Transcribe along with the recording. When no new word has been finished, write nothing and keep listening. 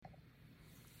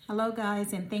Hello,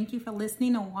 guys, and thank you for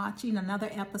listening and watching another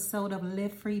episode of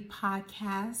Live Free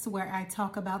Podcast, where I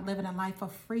talk about living a life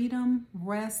of freedom,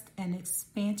 rest, and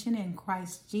expansion in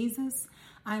Christ Jesus.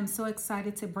 I am so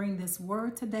excited to bring this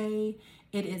word today.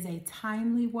 It is a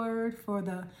timely word for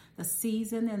the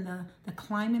season and the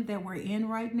climate that we're in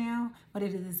right now, but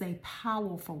it is a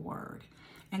powerful word.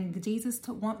 And Jesus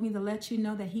want me to let you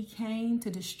know that he came to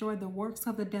destroy the works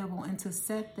of the devil and to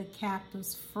set the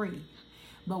captives free.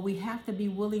 But we have to be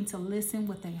willing to listen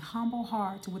with a humble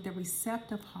heart, with a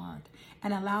receptive heart,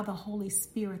 and allow the Holy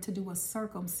Spirit to do a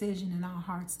circumcision in our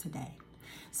hearts today.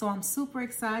 So I'm super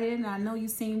excited, and I know you've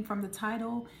seen from the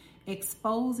title,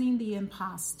 Exposing the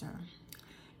Imposter.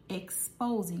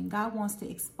 Exposing. God wants to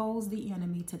expose the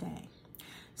enemy today.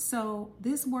 So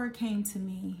this word came to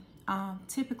me.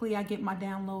 Typically, I get my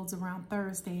downloads around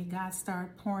Thursday. God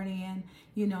started pouring in,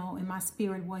 in my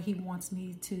spirit what he wants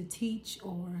me to teach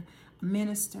or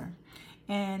minister.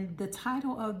 And the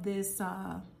title of this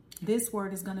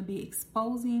word is going to be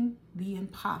Exposing the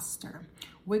Imposter.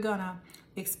 We're going to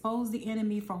expose the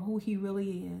enemy for who he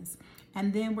really is.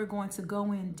 And then we're going to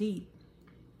go in deep.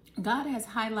 God has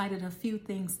highlighted a few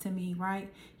things to me,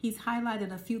 right? He's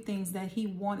highlighted a few things that he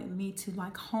wanted me to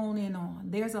hone in on.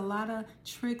 There's a lot of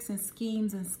tricks and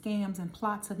schemes and scams and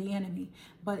plots of the enemy,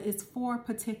 but it's 4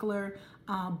 particular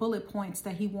bullet points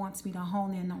that he wants me to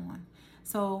hone in on.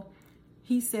 So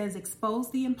he says,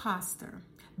 expose the imposter.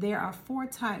 There are 4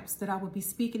 types that I will be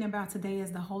speaking about today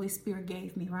as the Holy Spirit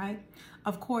gave me, right?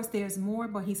 Of course, there's more,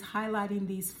 but he's highlighting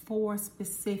these 4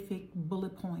 specific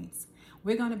bullet points.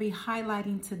 We're going to be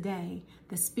highlighting today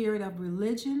the spirit of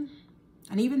religion.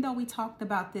 And even though we talked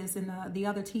about this in the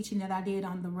other teaching that I did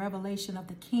on the revelation of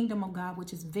the kingdom of God,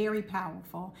 which is very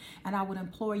powerful, and I would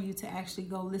implore you to actually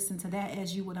go listen to that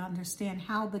as you would understand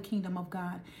how the kingdom of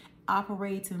God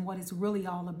operates and what it's really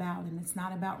all about. And it's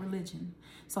not about religion.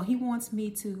 So he wants me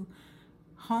to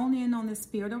hone in on the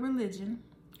spirit of religion,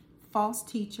 false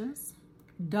teachers,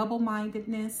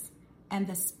 double-mindedness, and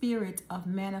the spirit of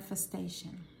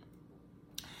manifestation.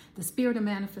 The spirit of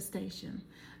manifestation.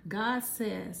 God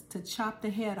says to chop the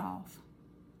head off,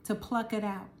 to pluck it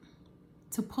out,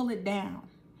 to pull it down,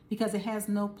 because it has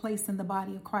no place in the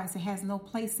body of Christ. It has no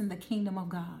place in the kingdom of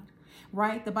God,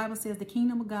 right? The Bible says the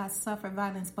kingdom of God suffered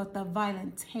violence, but the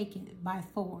violent take it by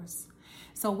force.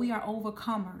 So we are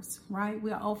overcomers, right?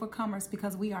 We are overcomers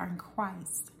because we are in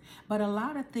Christ. But a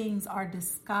lot of things are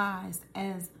disguised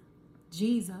as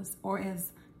Jesus or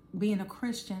as being a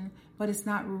Christian, but it's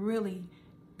not really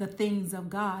the things of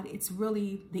God. It's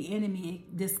really the enemy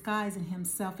disguising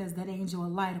himself as that angel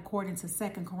of light. According to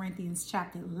 2 Corinthians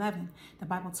chapter 11, the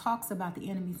Bible talks about the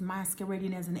enemies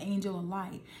masquerading as an angel of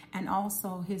light and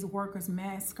also his workers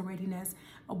masquerading as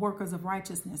workers of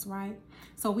righteousness, right?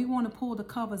 So we want to pull the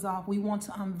covers off. We want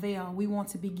to unveil. We want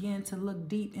to begin to look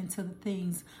deep into the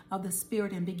things of the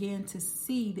spirit and begin to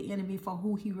see the enemy for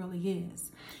who he really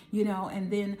is, and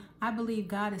then I believe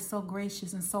God is so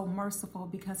gracious and so merciful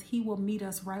because he will meet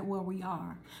us right where we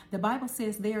are. The Bible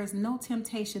says there is no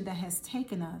temptation that has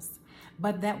taken us,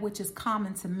 but that which is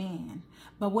common to man.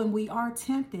 But when we are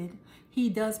tempted, he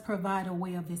does provide a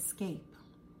way of escape.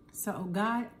 So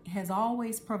God has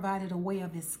always provided a way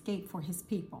of escape for his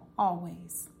people,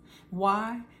 always.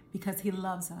 Why? Because he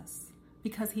loves us.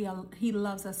 Because he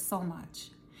loves us so much.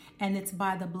 And it's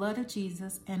by the blood of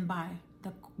Jesus and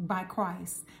by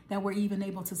Christ that we're even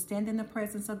able to stand in the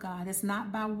presence of God. It's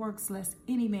not by works lest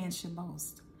any man should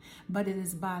boast, but it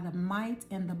is by the might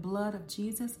and the blood of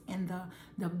Jesus and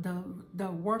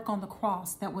the work on the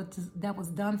cross that was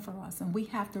done for us. And we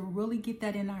have to really get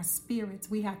that in our spirits.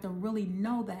 We have to really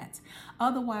know that.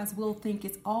 Otherwise, we'll think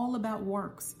it's all about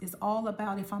works. It's all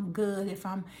about if I'm good, if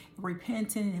I'm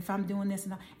repenting, if I'm doing this.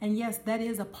 And yes, that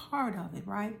is a part of it,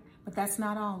 right? But that's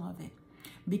not all of it.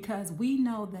 Because we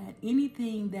know that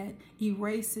anything that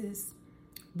erases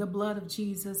the blood of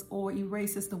Jesus or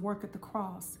erases the work at the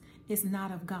cross is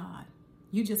not of God.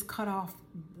 You just cut off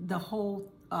the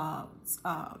whole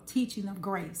teaching of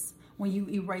grace when you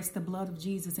erase the blood of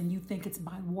Jesus and you think it's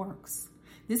by works.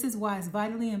 This is why it's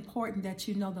vitally important that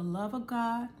you know the love of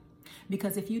God.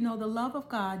 Because if you know the love of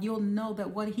God, you'll know that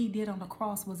what he did on the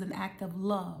cross was an act of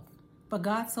love. For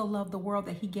God so loved the world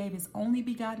that he gave his only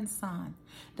begotten Son,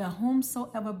 that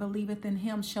whomsoever believeth in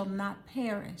him shall not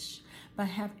perish, but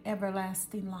have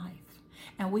everlasting life.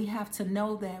 And we have to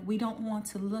know that we don't want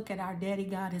to look at our daddy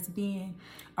God as being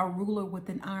a ruler with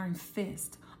an iron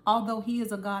fist. Although he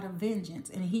is a God of vengeance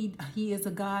and he is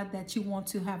a God that you want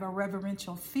to have a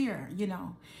reverential fear,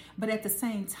 But at the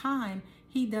same time,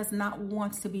 he does not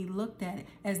want to be looked at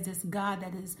as this God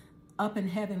that is up in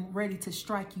heaven ready to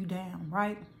strike you down,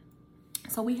 right?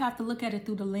 So we have to look at it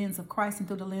through the lens of Christ and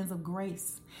through the lens of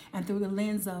grace and through the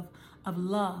lens of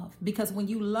love. Because when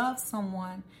you love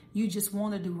someone, you just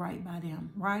want to do right by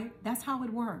them, right? That's how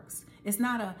it works. It's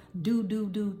not a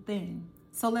do thing.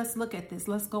 So let's look at this.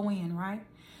 Let's go in, right?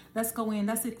 Let's go in.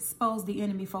 Let's expose the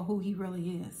enemy for who he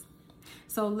really is.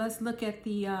 So let's look at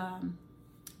the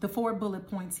 4 bullet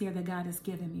points here that God has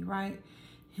given me, right?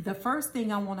 The first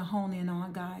thing I want to hone in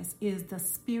on, guys, is the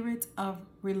spirit of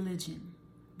religion.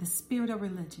 The spirit of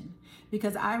religion.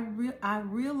 Because I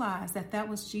realized that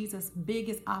was Jesus'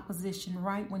 biggest opposition,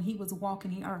 right? When he was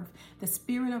walking the earth. The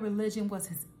spirit of religion was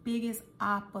his biggest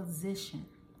opposition.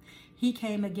 He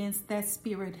came against that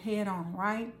spirit head on,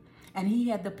 right? And he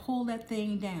had to pull that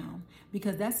thing down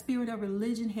because that spirit of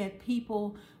religion had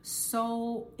people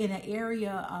so in an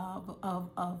area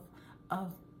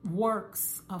of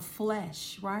works of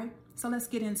flesh, right? So let's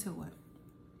get into it.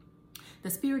 The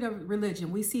spirit of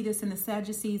religion, we see this in the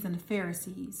Sadducees and the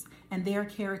Pharisees and their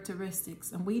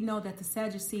characteristics. And we know that the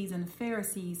Sadducees and the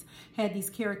Pharisees had these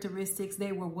characteristics.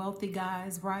 They were wealthy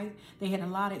guys, right? They had a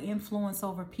lot of influence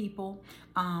over people.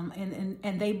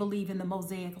 And they believed in the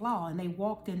Mosaic law, and they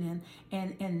walked in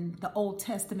the Old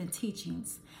Testament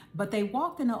teachings. But they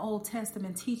walked in the Old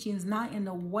Testament teachings not in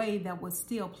a way that was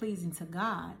still pleasing to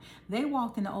God. They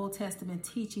walked in the Old Testament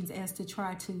teachings as to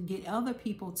try to get other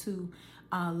people to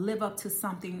live up to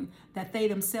something that they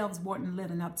themselves weren't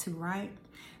living up to, right?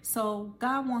 So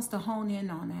God wants to hone in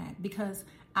on that, because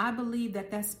I believe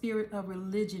that spirit of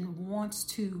religion wants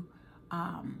to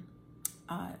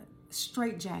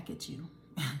straitjacket you.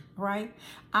 Right?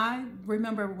 I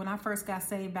remember when I first got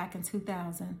saved back in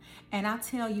 2000, and I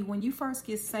tell you, when you first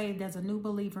get saved as a new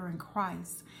believer in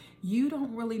Christ, you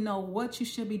don't really know what you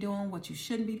should be doing, what you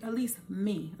shouldn't be. At least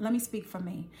me. Let me speak for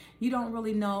me. You don't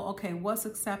really know, okay, what's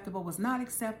acceptable, what's not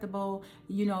acceptable.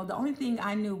 You know, the only thing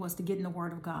I knew was to get in the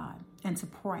Word of God and to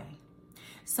pray.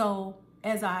 So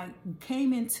as I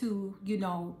came into,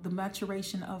 the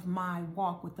maturation of my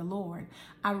walk with the Lord,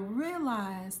 I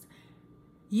realized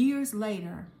years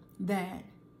later that,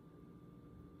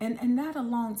 and not a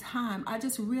long time, I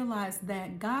just realized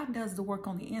that God does the work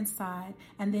on the inside,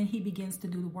 and then he begins to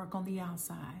do the work on the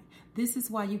outside. This is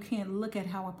why you can't look at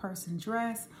how a person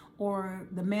dressed, or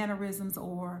the mannerisms,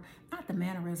 or not the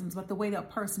mannerisms, but the way that a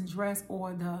person dressed,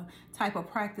 or the type of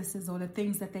practices or the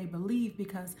things that they believe.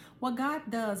 Because what God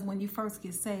does when you first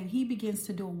get saved, he begins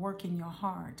to do a work in your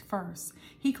heart first.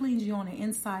 He cleans you on the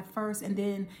inside first, and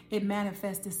then it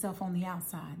manifests itself on the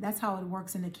outside. That's how it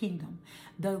works in the kingdom.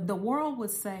 The world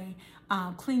would say,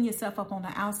 clean yourself up on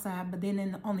the outside, but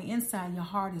then on the inside, your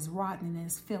heart is rotten and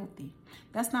it's filthy.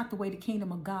 That's not the way the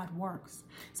kingdom of God works.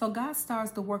 So God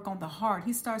starts to work on the heart.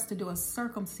 He starts to do a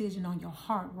circumcision on your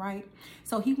heart, right?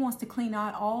 So he wants to clean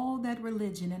out all that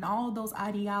religion and all those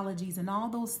ideologies and all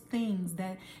those things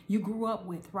that you grew up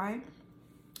with, right?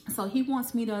 So he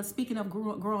wants me to, speaking of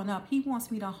growing up, he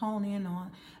wants me to hone in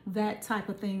on that type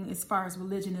of thing as far as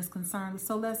religion is concerned.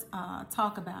 So let's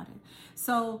talk about it.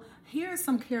 So here's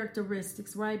some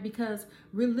characteristics, right? Because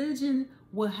religion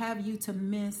will have you to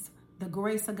miss the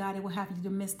grace of God. It will have you to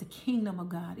miss the kingdom of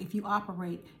God if you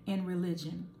operate in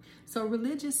religion. So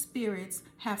religious spirits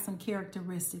have some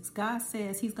characteristics. God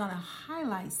says he's going to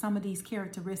highlight some of these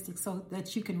characteristics so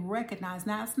that you can recognize.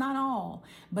 Now, it's not all,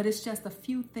 but it's just a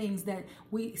few things that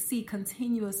we see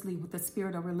continuously with the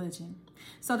spirit of religion.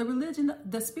 So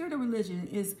the spirit of religion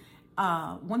is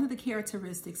one of the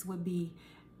characteristics would be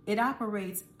it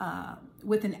operates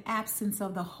with an absence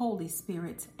of the Holy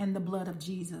Spirit and the blood of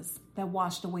Jesus that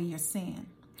washed away your sin.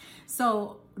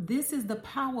 So this is the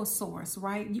power source,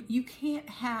 right? You can't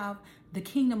have the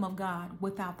kingdom of God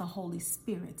without the Holy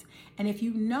Spirit. And if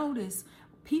you notice,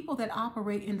 people that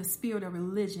operate in the spirit of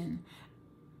religion,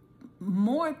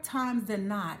 more times than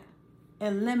not,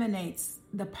 eliminates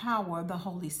the power of the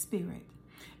Holy Spirit.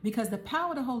 Because the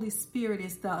power of the Holy Spirit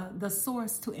is the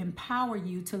source to empower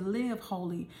you to live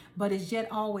holy, but is yet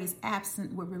always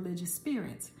absent with religious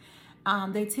spirits.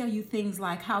 They tell you things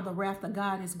like how the wrath of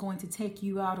God is going to take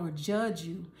you out or judge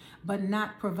you, but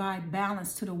not provide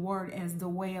balance to the word as the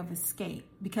way of escape.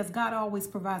 Because God always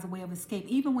provides a way of escape.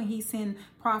 Even when he sent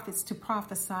prophets to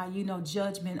prophesy,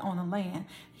 judgment on the land,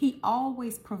 he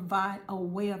always provides a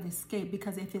way of escape.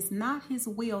 Because if it's not his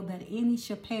will that any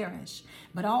should perish,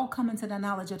 but all come into the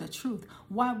knowledge of the truth,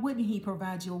 why wouldn't he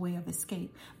provide you a way of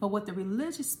escape? But what the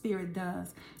religious spirit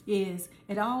does is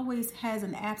it always has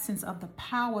an absence of the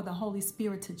power of the Holy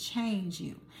Spirit to change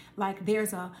you. Like they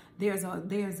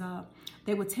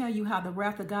would tell you how the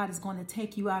wrath of God is going to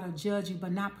take you out or judge you,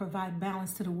 but not provide balance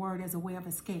balance to the word as a way of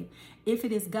escape. If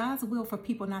it is God's will for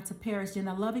people not to perish, then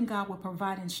a loving God will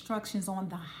provide instructions on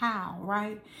the how,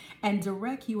 right? And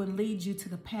direct you and lead you to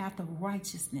the path of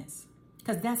righteousness,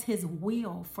 because that's his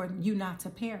will for you not to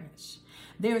perish.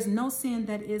 There is no sin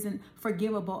that isn't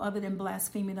forgivable other than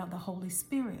blaspheming of the Holy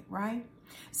Spirit, right?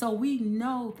 So we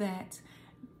know that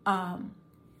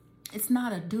it's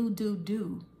not a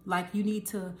do. Like you need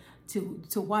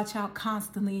to watch out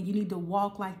constantly, and you need to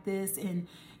walk like this. And,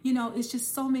 it's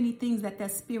just so many things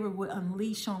that spirit would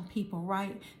unleash on people,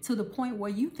 right? To the point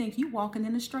where you think you walking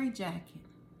in a straitjacket.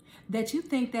 That you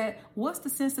think that, what's the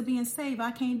sense of being saved? I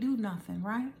can't do nothing,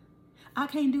 right? I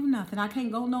can't do nothing. I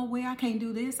can't go nowhere. I can't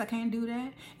do this. I can't do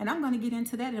that. And I'm going to get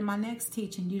into that in my next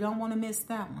teaching. You don't want to miss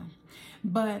that one.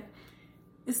 But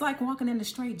it's like walking in a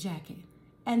straitjacket.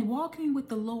 And walking with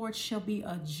the Lord shall be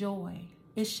a joy.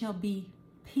 It shall be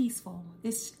peaceful.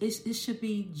 It should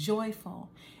be joyful.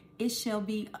 It should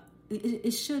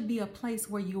be a place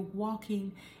where you're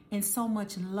walking in so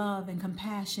much love and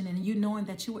compassion, and you knowing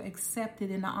that you are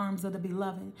accepted in the arms of the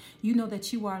beloved. You know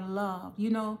that you are loved,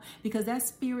 because that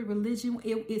spirit religion,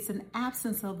 it's an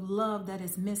absence of love that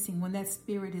is missing when that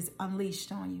spirit is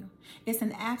unleashed on you. It's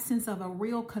an absence of a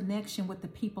real connection with the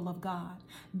people of God.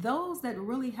 Those that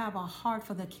really have a heart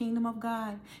for the kingdom of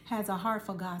God has a heart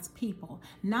for God's people,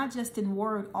 not just in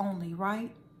word only,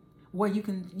 right? Where you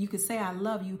can say I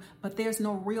love you, but there's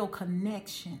no real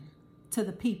connection to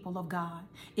the people of God.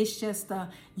 It's just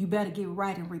you better get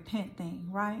right and repent thing,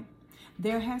 right?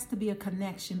 There has to be a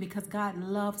connection, because God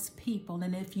loves people.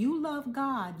 And if you love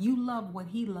God, you love what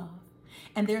he loves.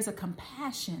 And there's a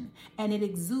compassion, and it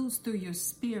exudes through your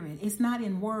spirit. It's not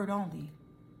in word only.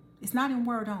 It's not in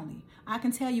word only. I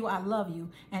can tell you I love you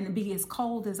and be as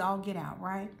cold as all get out,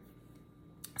 right?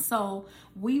 So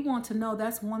we want to know,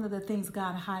 that's one of the things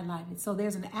God highlighted. So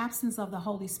there's an absence of the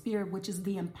Holy Spirit, which is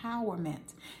the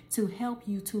empowerment to help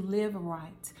you to live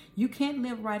right. You can't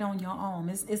live right on your own.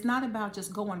 It's not about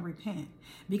just go and repent.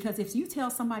 Because if you tell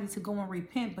somebody to go and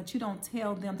repent, but you don't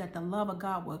tell them that the love of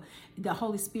God the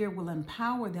Holy Spirit will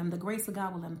empower them, the grace of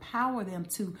God will empower them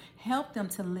to help them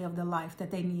to live the life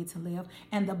that they need to live.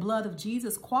 And the blood of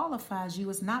Jesus qualifies you.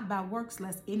 It's not by works,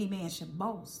 lest any man should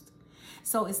boast.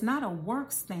 So it's not a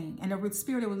works thing. And the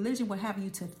spirit of religion will have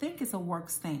you to think it's a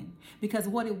works thing, because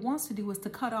what it wants to do is to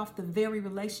cut off the very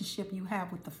relationship you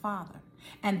have with the Father.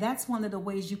 And that's one of the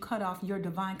ways you cut off your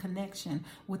divine connection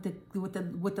with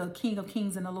the King of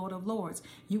Kings and the Lord of Lords.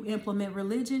 You implement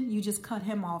religion, you just cut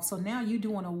him off. So now you're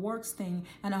doing a works thing,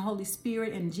 and the Holy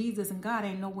Spirit and Jesus and God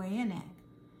ain't nowhere in that.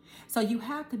 So you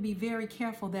have to be very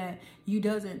careful that you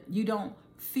don't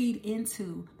feed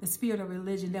into the spirit of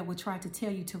religion that will try to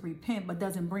tell you to repent, but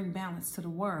doesn't bring balance to the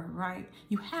word, right?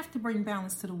 You have to bring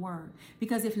balance to the word,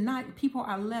 because if not, people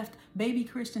are left, baby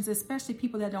Christians, especially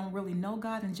people that don't really know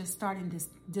God and just starting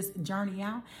this journey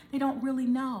out, they don't really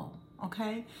know,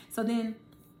 okay? So then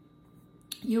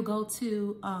you go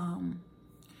to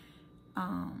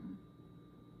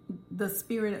the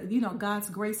spirit of,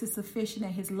 God's grace is sufficient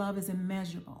and his love is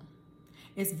immeasurable.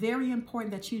 It's very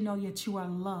important that you know that you are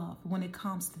loved when it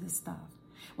comes to this stuff.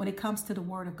 When it comes to the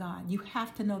word of God, you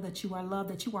have to know that you are loved,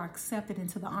 that you are accepted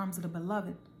into the arms of the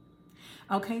beloved.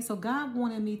 Okay, so God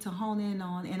wanted me to hone in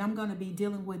on, and I'm going to be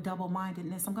dealing with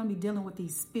double-mindedness. I'm going to be dealing with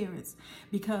these spirits,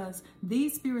 because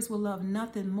these spirits will love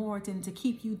nothing more than to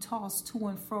keep you tossed to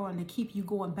and fro and to keep you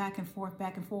going back and forth.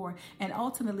 And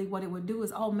ultimately what it would do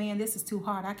is, oh man, this is too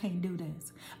hard. I can't do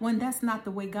this. When that's not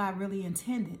the way God really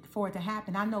intended for it to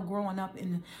happen. I know growing up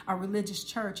in a religious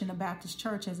church, in a Baptist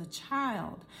church as a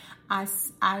child,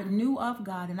 I knew of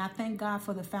God, and I thank God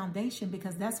for the foundation,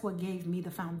 because that's what gave me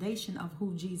the foundation of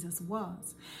who Jesus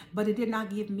was. But it did not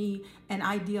give me an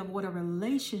idea of what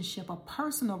a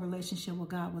personal relationship with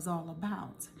God was all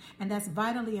about. And that's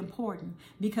vitally important,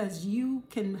 because you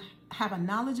can have a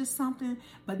knowledge of something,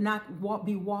 but not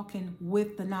be walking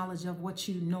with the knowledge of what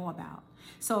you know about.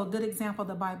 So a good example,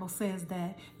 the Bible says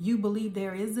that you believe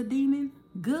there is a demon.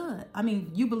 Good.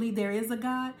 You believe there is a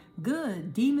God.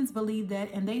 Good. Demons believe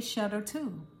that, and they shudder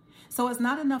too. So it's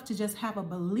not enough to just have a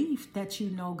belief that you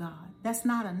know God. That's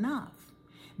not enough,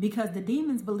 because the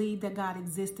demons believe that God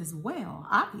exists as well,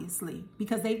 obviously,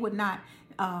 because they would not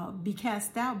be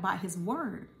cast out by his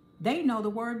word. They know the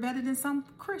word better than some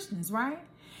Christians, right?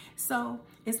 So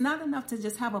it's not enough to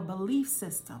just have a belief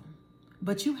system.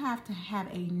 But you have to have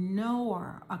a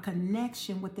knower, a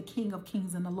connection with the King of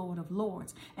Kings and the Lord of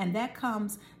Lords. And that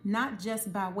comes not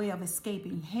just by way of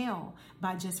escaping hell,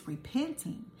 by just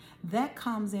repenting. That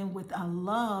comes in with a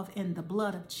love in the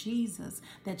blood of Jesus,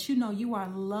 that you know you are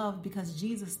loved because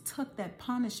Jesus took that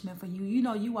punishment for you. You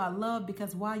know you are loved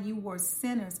because while you were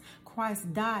sinners,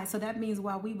 Christ died. So that means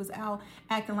while we was out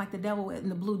acting like the devil in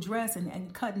the blue dress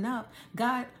and cutting up,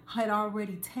 God had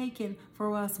already taken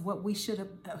for us what we should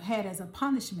have had as a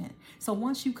punishment. So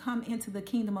once you come into the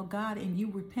kingdom of God and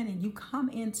you repent and you come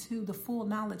into the full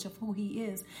knowledge of who he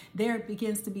is, there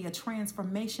begins to be a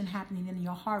transformation happening in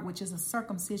your heart, which is a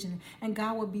circumcision. And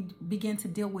God will begin to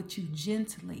deal with you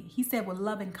gently. He said, with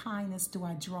loving kindness do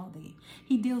I draw thee.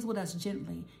 He deals with us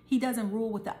gently. He doesn't rule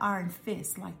with the iron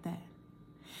fist like that.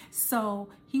 So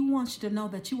he wants you to know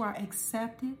that you are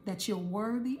accepted, that you're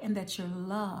worthy, and that you're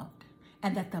loved.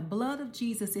 And that the blood of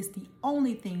Jesus is the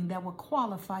only thing that will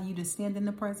qualify you to stand in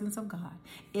the presence of God.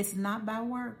 It's not by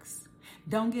works.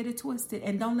 Don't get it twisted.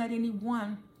 And don't let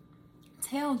anyone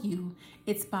tell you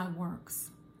it's by works,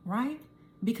 right?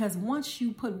 Because once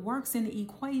you put works in the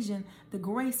equation, the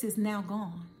grace is now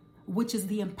gone, which is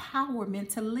the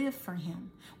empowerment to live for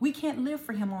him. We can't live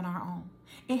for him on our own.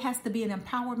 It has to be an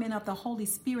empowerment of the Holy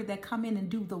Spirit that come in and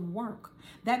do the work.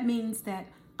 That means that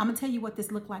I'm going to tell you what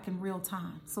this looked like in real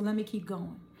time. So let me keep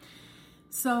going.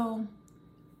 So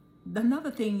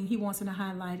another thing he wants to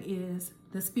highlight is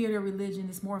the spirit of religion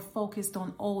is more focused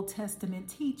on Old Testament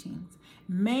teachings,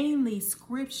 mainly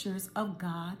scriptures of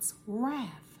God's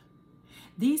wrath.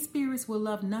 These spirits will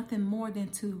love nothing more than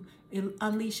to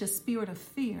unleash a spirit of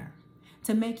fear,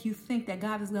 to make you think that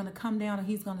God is going to come down and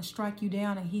he's going to strike you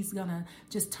down and he's going to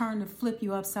just turn to flip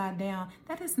you upside down.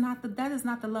 That is not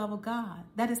the love of God.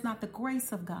 That is not the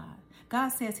grace of God. God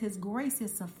says his grace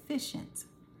is sufficient.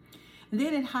 And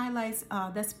then it highlights,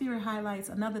 that spirit highlights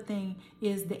another thing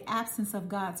is the absence of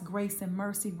God's grace and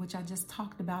mercy, which I just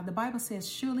talked about. The Bible says,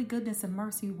 surely goodness and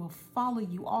mercy will follow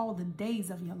you all the days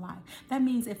of your life. That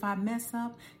means if I mess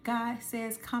up, God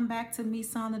says, come back to me,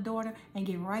 son or daughter, and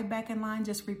get right back in line.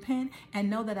 Just repent and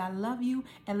know that I love you,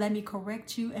 and let me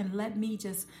correct you, and let me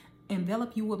just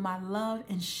envelop you with my love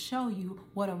and show you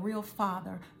what a real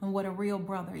father and what a real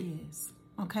brother is.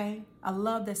 Okay, a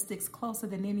love that sticks closer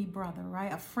than any brother,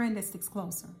 right? A friend that sticks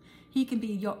closer. He can be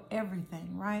your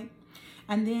everything, right?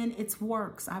 And then it's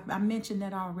works. I mentioned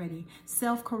that already.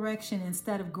 Self-correction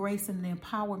instead of grace and the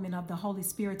empowerment of the Holy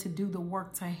Spirit to do the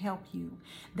work to help you.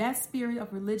 That spirit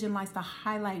of religion likes to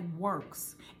highlight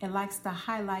works. It likes to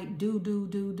highlight do.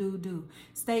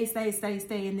 Stay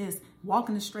in this. Walk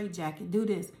in the straitjacket. Do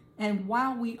this. And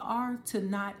while we are to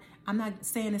not, I'm not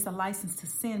saying it's a license to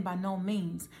sin by no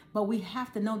means, but we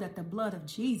have to know that the blood of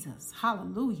Jesus,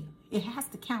 hallelujah, it has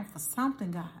to count for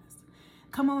something, guys.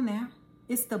 Come on now.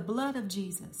 It's the blood of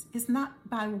Jesus. It's not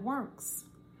by works.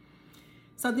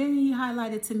 So then he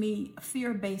highlighted to me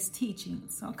fear-based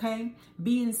teachings, okay?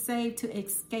 Being saved to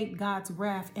escape God's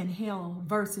wrath and hell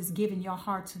versus giving your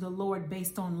heart to the Lord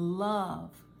based on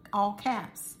love, all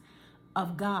caps,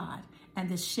 of God and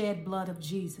the shed blood of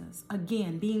Jesus.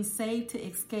 Again, being saved to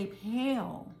escape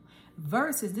hell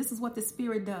versus, this is what the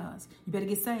Spirit does. You better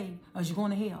get saved or you're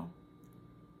going to hell.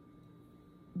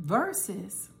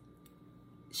 Versus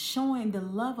showing the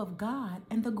love of God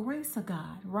and the grace of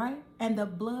God, right? And the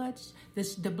blood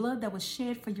that was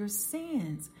shed for your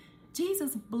sins.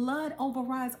 Jesus' blood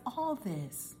overrides all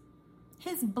this.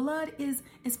 His blood is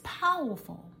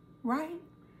powerful, right?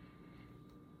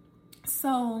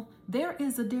 So there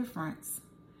is a difference.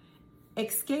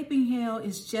 Escaping hell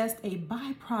is just a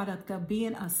byproduct of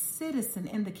being a citizen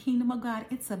in the kingdom of God.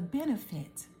 It's a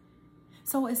benefit.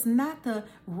 So it's not the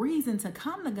reason to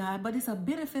come to God, but it's a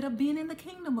benefit of being in the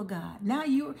kingdom of God. Now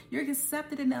you're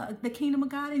accepted in the kingdom of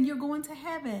God and you're going to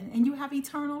heaven and you have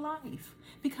eternal life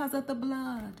because of the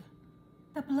blood.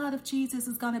 The blood of Jesus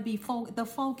is going to be the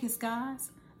focus,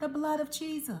 guys. The blood of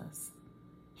Jesus.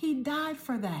 He died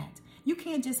for that. You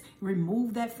can't just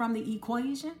remove that from the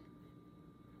equation.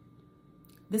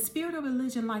 The spirit of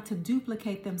religion like to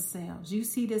duplicate themselves. You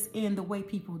see this in the way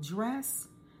people dress,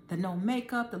 the no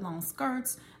makeup, the long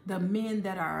skirts, the men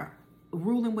that are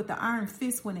ruling with the iron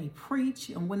fist when they preach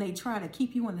and when they try to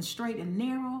keep you in the straight and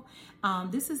narrow.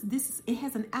 It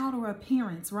has an outer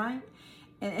appearance, right?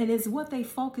 And it's what they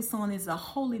focus on is a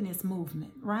holiness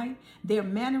movement, right? Their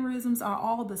mannerisms are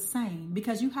all the same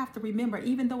because you have to remember,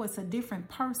 even though it's a different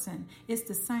person, it's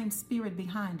the same spirit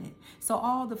behind it. So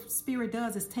all the spirit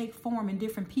does is take form in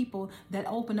different people that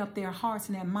open up their hearts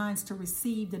and their minds to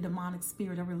receive the demonic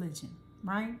spirit of religion,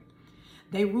 right?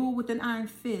 They rule with an iron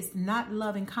fist, not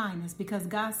loving kindness, because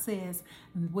God says,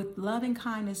 with loving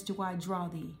kindness do I draw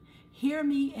thee. Hear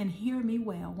me and hear me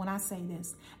well when I say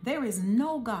this. There is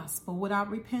no gospel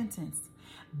without repentance,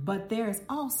 but there is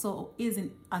also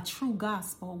isn't a true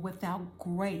gospel without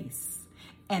grace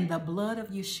and the blood of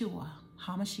Yeshua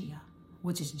HaMashiach,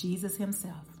 which is Jesus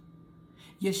himself.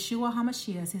 Yeshua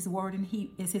HaMashiach is his word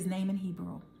is his name in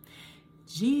Hebrew.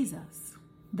 Jesus.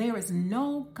 There is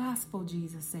no gospel,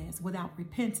 Jesus says, without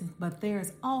repentance, but there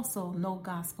is also no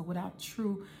gospel without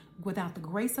the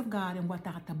grace of God and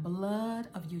without the blood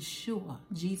of Yeshua,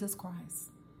 Jesus Christ.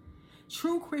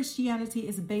 True Christianity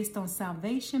is based on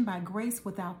salvation by grace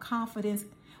without confidence,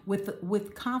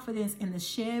 with confidence in the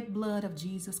shed blood of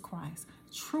Jesus Christ.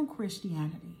 True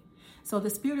Christianity. So the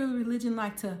spirit of religion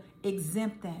likes to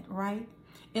exempt that, right?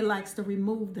 It likes to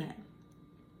remove that.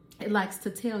 It likes to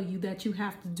tell you that you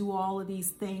have to do all of these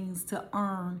things to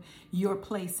earn your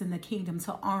place in the kingdom,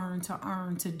 to earn,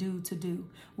 to do,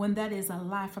 when that is a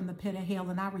lie from the pit of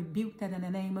hell. And I rebuke that in the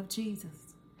name of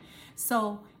Jesus.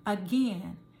 So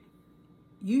again,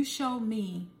 you show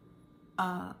me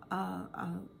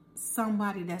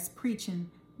somebody that's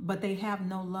preaching, but they have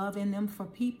no love in them for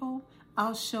people.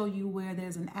 I'll show you where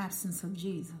there's an absence of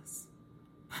Jesus.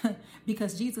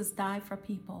 Because Jesus died for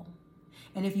people.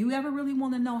 And if you ever really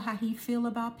want to know how he feel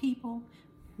about people,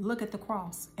 look at the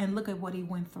cross and look at what he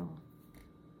went through.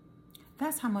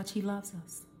 That's how much he loves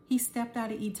us. He stepped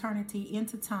out of eternity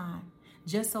into time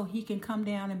just so he can come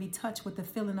down and be touched with the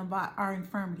feeling of our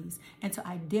infirmities and to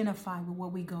identify with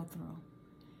what we go through.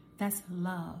 That's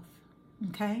love.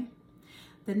 Okay?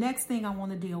 The next thing I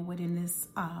want to deal with in this,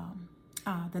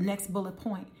 the next bullet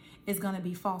point is going to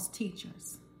be false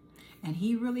teachers. And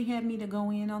he really had me to go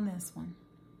in on this one.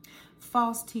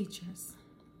 False teachers.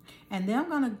 And then I'm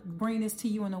going to bring this to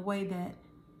you in a way that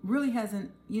really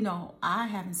hasn't, I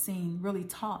haven't seen really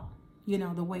taught,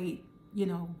 the way,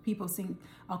 people think,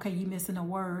 okay, you missing a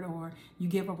word or you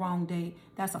give a wrong date.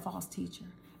 That's a false teacher.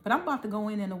 But I'm about to go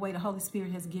in the way the Holy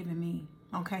Spirit has given me,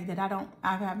 okay, that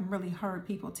I haven't really heard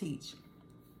people teach.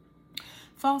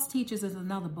 False teachers is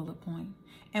another bullet point.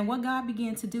 And what God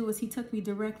began to do is he took me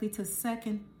directly to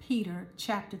 2 Peter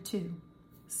chapter 2.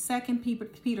 2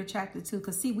 Peter chapter 2,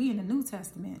 because see, we in the New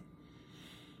Testament.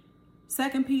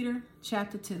 2 Peter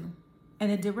chapter 2.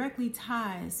 And it directly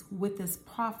ties with this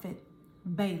prophet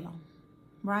Balaam,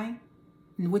 right?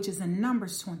 Which is in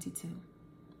Numbers 22.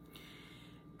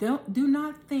 Do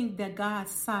not think that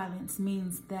God's silence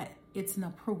means that it's an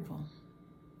approval.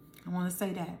 I want to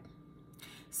say that.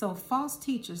 So false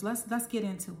teachers, let's get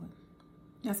into it.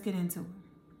 Let's get into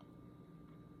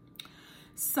it.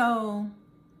 So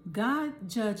God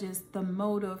judges the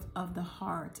motive of the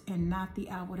heart and not the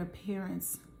outward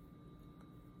appearance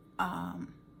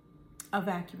of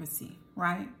accuracy,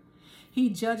 right? He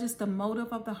judges the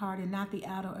motive of the heart and not the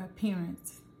outer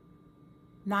appearance,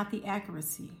 not the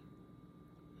accuracy.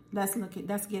 Let's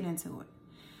get into it.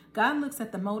 God looks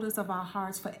at the motives of our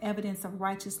hearts for evidence of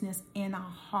righteousness in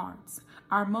our hearts.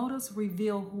 Our motives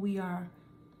reveal who we are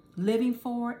living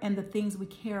for and the things we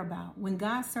care about. When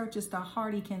God searches the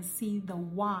heart, he can see the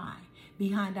why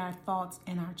behind our thoughts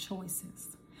and our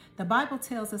choices. The Bible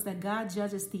tells us that God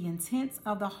judges the intents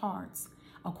of the hearts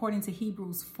according to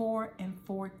Hebrews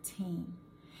 4:14.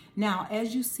 Now,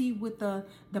 as you see with the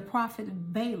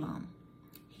prophet Balaam,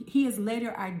 he is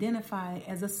later identified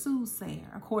as a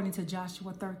soothsayer according to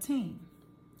Joshua 13.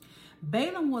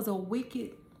 Balaam was a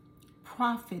wicked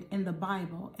prophet in the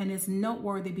Bible, and is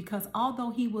noteworthy because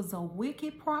although he was a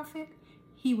wicked prophet,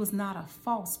 he was not a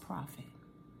false prophet.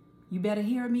 You better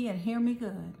hear me and hear me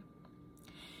good.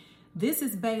 This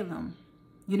is Balaam.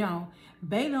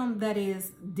 Balaam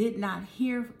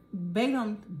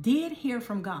Balaam did hear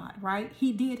from God, right?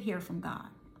 He did hear from God.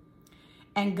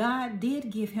 And God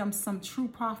did give him some true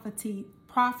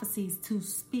prophecies to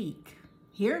speak.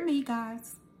 Hear me,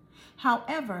 guys.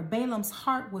 However, Balaam's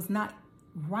heart was not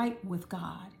right with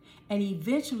God, and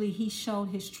eventually he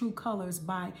showed his true colors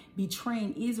by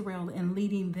betraying Israel and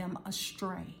leading them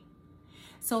astray.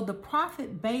 So the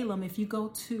prophet Balaam, if you go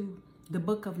to the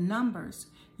book of Numbers,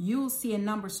 you'll see in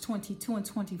Numbers 22 and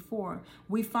 24,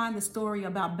 we find the story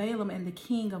about Balaam and the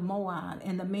king of Moab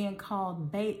and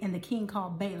the king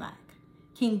called Balak.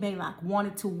 King Balak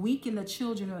wanted to weaken the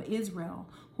children of Israel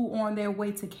who on their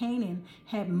way to Canaan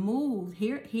had moved,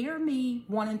 hear me,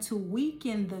 wanting to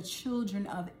weaken the children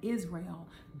of Israel,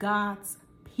 God's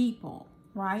people,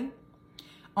 right?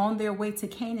 On their way to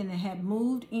Canaan and had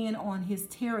moved in on his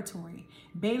territory.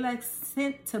 Balak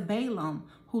sent to Balaam,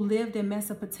 who lived in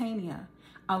Mesopotamia,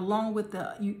 along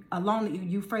the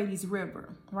Euphrates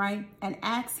River, right? And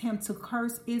asked him to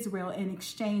curse Israel in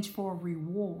exchange for a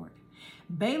reward.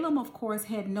 Balaam, of course,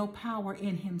 had no power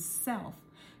in himself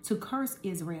to curse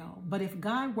Israel. But if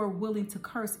God were willing to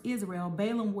curse Israel,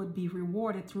 Balaam would be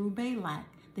rewarded through Balak,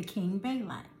 the king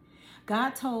Balak.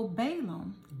 God told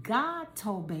Balaam,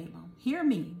 hear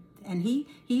me. And he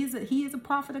is a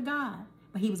prophet of God,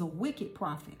 but he was a wicked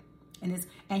prophet.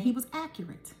 And he was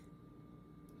accurate.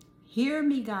 Hear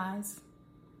me, guys.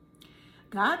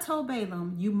 God told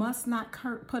Balaam, you must not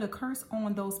put a curse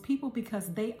on those people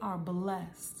because they are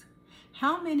blessed.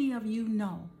 How many of you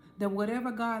know that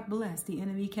whatever God bless, the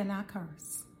enemy cannot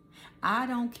curse? I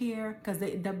don't care, because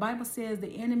the Bible says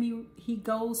the enemy, he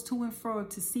goes to and fro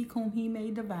to seek whom he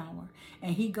may devour.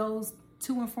 And he goes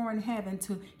to and fro in heaven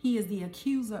he is the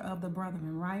accuser of the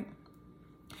brethren, right?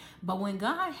 But when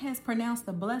God has pronounced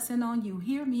the blessing on you,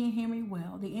 hear me and hear me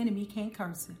well, the enemy can't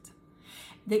curse it.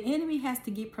 The enemy has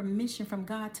to get permission from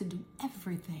God to do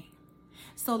everything.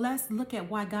 So let's look at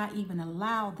why God even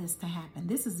allowed this to happen.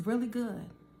 This is really good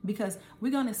because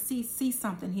we're going to see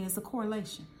something here. It's a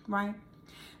correlation, right?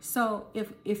 So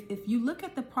if you look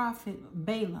at the prophet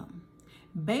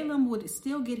Balaam would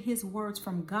still get his words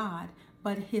from God,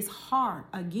 but his heart,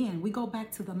 again, we go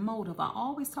back to the motive. I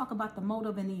always talk about the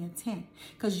motive and the intent,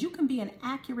 because you can be an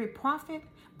accurate prophet,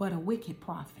 but a wicked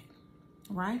prophet,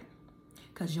 right?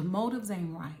 Because your motives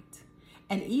ain't right.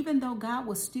 And even though God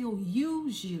will still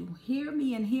use you, hear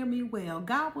me and hear me well,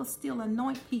 God will still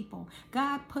anoint people.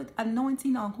 God put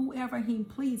anointing on whoever he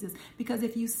pleases. Because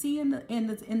if you see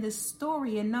in this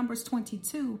story in Numbers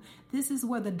 22, this is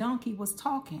where the donkey was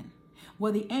talking,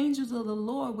 where the angels of the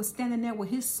Lord was standing there with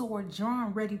his sword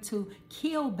drawn, ready to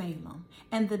kill Balaam.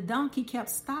 And the donkey kept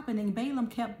stopping, and Balaam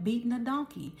kept beating the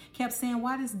donkey, kept saying,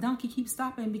 why does donkey keep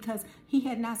stopping? Because he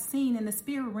had not seen in the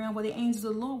spirit realm where the angels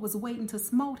of the Lord was waiting to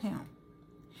smote him.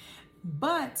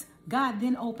 But God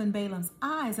then opened Balaam's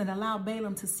eyes and allowed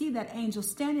Balaam to see that angel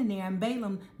standing there. And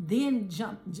Balaam then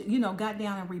got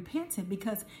down and repented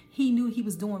because he knew he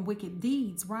was doing wicked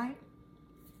deeds, right?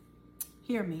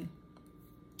 Hear me.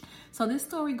 So this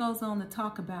story goes on to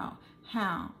talk about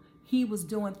how he was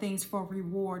doing things for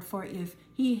reward, for if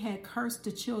he had cursed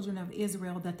the children of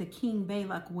Israel, that the king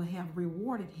Balak would have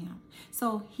rewarded him.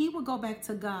 So he would go back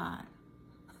to God.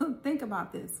 Think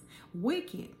about this.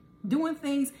 Wicked, doing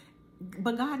things,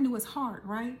 but God knew his heart,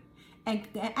 right? And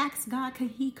asked God, could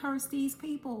he curse these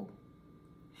people?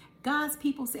 God's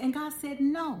people said, and God said,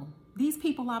 no, these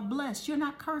people are blessed. You're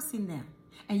not cursing them.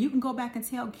 And you can go back and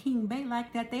tell King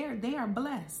Balak that they are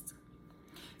blessed.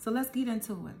 So let's get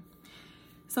into it.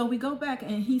 So we go back,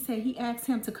 and he asked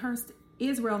him to curse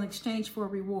Israel in exchange for a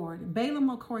reward. Balaam,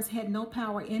 of course, had no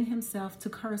power in himself to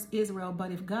curse Israel,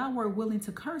 but if God were willing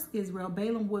to curse Israel,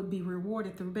 Balaam would be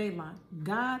rewarded through Balak.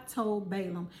 God told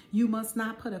Balaam, you must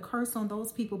not put a curse on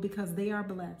those people because they are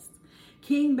blessed.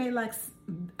 King Balak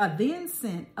then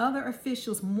sent other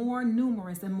officials more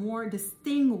numerous and more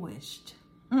distinguished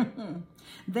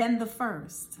than the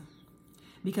first,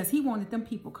 because he wanted them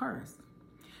people cursed,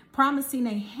 promising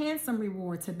a handsome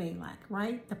reward to Balak,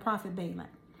 right? The prophet Balak.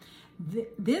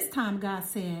 This time God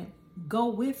said, go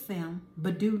with them,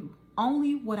 but do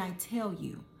only what I tell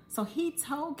you. So he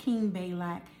told King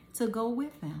Balak to go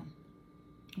with them,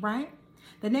 right?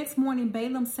 The next morning,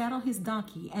 Balaam saddled his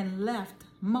donkey and left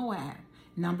Moab.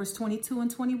 Numbers 22 and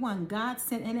 21, God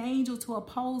sent an angel to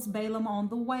oppose Balaam on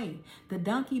the way. The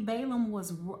donkey Balaam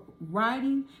was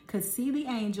riding could see the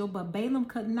angel, but Balaam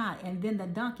could not. And then the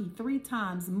donkey 3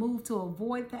 times moved to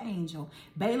avoid the angel.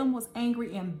 Balaam was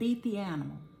angry and beat the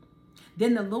animal.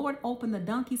 Then the Lord opened the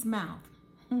donkey's mouth.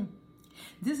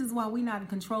 This is why we're not in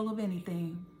control of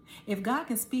anything. If God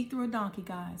can speak through a donkey,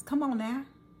 guys, come on now.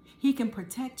 He can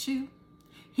protect you.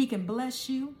 He can bless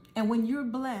you. And when you're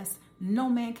blessed, no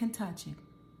man can touch it.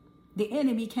 The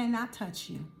enemy cannot touch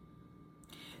you.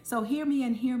 So hear me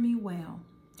and hear me well.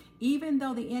 Even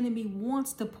though the enemy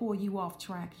wants to pull you off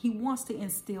track, he wants to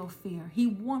instill fear, he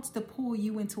wants to pull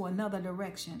you into another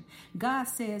direction, God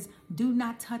says, do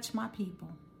not touch my people.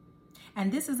 And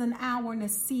this is an hour in a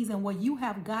season where you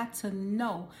have got to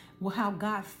know how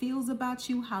God feels about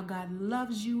you, how God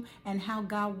loves you, and how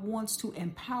God wants to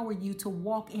empower you to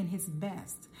walk in his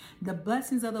best. The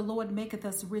blessings of the Lord maketh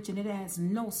us rich, and it has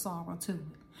no sorrow to it.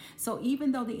 So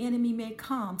even though the enemy may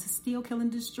come to steal, kill,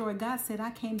 and destroy, God said,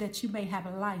 I came that you may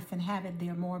have life and have it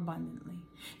there more abundantly.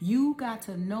 You got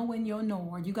to know in your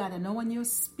knower, you got to know in your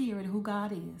spirit who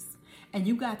God is. And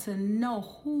you got to know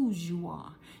whose you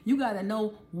are. You got to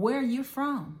know where you're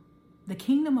from. The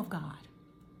kingdom of God.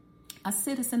 A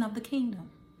citizen of the kingdom.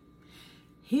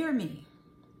 Hear me.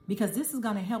 Because this is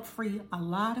going to help free a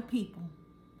lot of people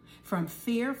from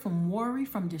fear, from worry,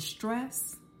 from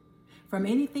distress, from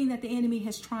anything that the enemy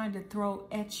has tried to throw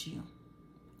at you.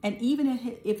 And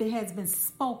even if it has been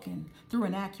spoken through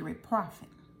an accurate prophet.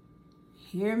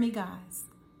 Hear me, guys.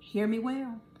 Hear me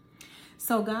well.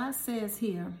 So God says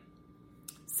here,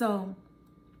 so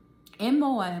in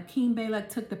Moab, King Balak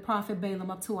took the prophet Balaam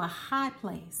up to a high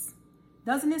place.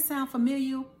 Doesn't it sound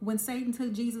familiar when Satan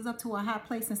took Jesus up to a high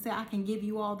place and said, I can give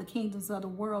you all the kingdoms of the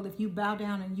world if you bow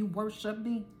down and you worship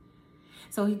me?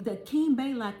 So the King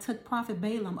Balak took prophet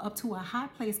Balaam up to a high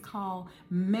place called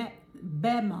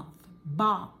Baal,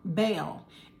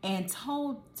 and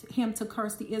told him to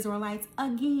curse the Israelites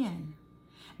again.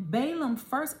 Balaam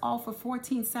first offered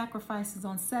 14 sacrifices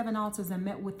on 7 altars and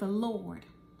met with the Lord.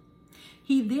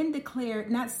 He then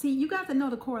declared, you got to know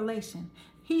the correlation.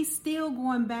 He's still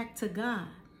going back to God.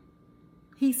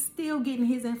 He's still getting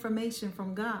his information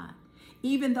from God.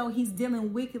 Even though he's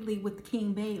dealing wickedly with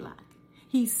King Balak,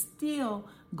 he's still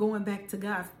going back to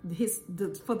God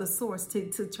for the source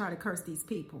to try to curse these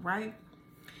people, right?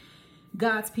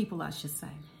 God's people, I should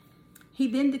say. He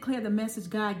then declared the message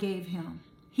God gave him.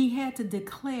 He had to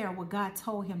declare what God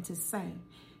told him to say.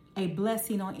 A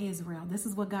blessing on Israel. This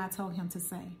is what God told him to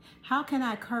say. How can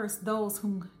I curse those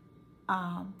whom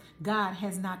God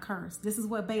has not cursed? This is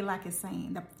what Balak is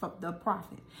saying, the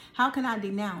prophet. How can I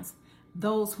denounce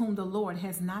those whom the Lord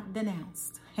has not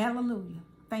denounced? Hallelujah.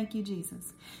 Thank you,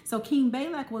 Jesus. So King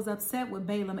Balak was upset with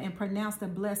Balaam and pronounced a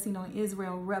blessing on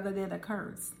Israel rather than a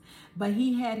curse. But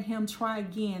he had him try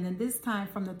again, and this time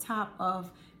from the top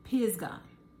of Pisgah.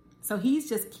 So he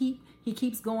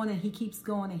keeps going and he keeps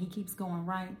going and he keeps going,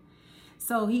 right?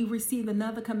 So he received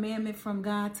another commandment from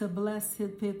God to bless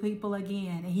his people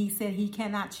again. And he said he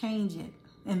cannot change it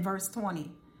in verse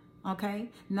 20. Okay?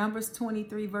 Numbers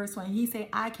 23 verse 1. He said,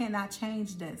 I cannot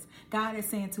change this. God is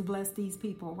saying to bless these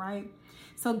people, right?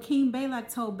 So King Balak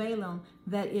told Balaam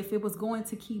that if it was going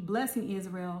to keep blessing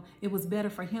Israel, it was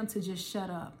better for him to just shut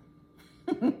up.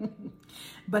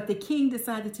 But the king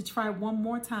decided to try one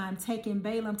more time, taking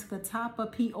Balaam to the top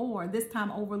of Peor, this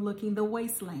time overlooking the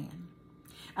wasteland.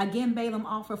 Again, Balaam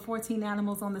offered 14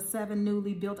 animals on the 7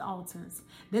 newly built altars.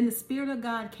 Then the Spirit of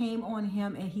God came on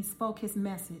him and he spoke his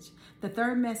message. The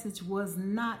third message was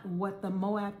not what the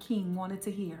Moab king wanted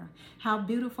to hear. How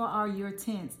beautiful are your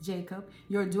tents, Jacob,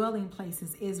 your dwelling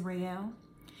places, Israel.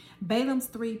 Balaam's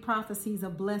 3 prophecies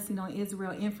of blessing on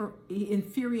Israel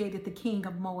infuriated the king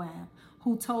of Moab,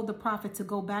 who told the prophet to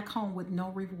go back home with no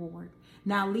reward.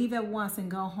 Now leave at once and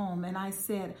go home. And I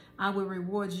said, I will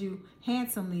reward you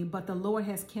handsomely, but the Lord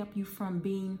has kept you from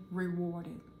being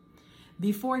rewarded.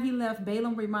 Before he left,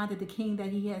 Balaam reminded the king that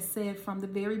he had said from the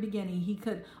very beginning he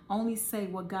could only say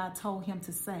what God told him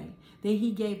to say. Then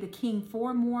he gave the king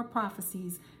 4 more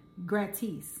prophecies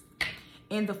gratis.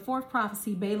 In the 4th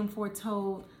prophecy, Balaam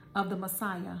foretold of the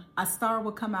Messiah. A star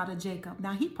will come out of Jacob.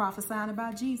 Now he prophesied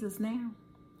about Jesus now.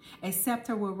 A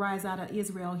scepter will rise out of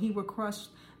Israel. He will crush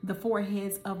the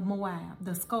foreheads of Moab,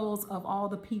 the skulls of all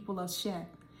the people of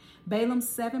Shet. Balaam's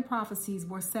 7 prophecies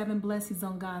were 7 blessings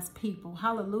on God's people.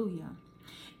 Hallelujah.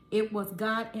 It was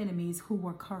God's enemies who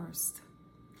were cursed.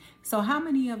 So how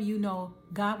many of you know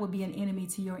God will be an enemy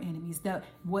to your enemies? That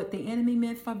what the enemy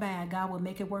meant for bad, God will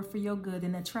make it work for your good.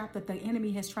 And the trap that the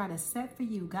enemy has tried to set for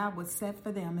you, God will set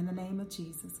for them in the name of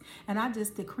Jesus. And I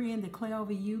just decree and declare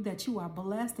over you that you are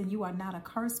blessed and you are not a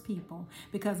cursed people,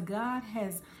 because God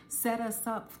has set us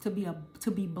up to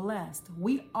be blessed.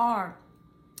 We are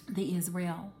the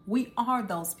Israel. We are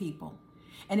those people.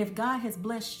 And if God has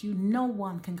blessed you, no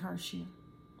one can curse you.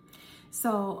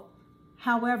 So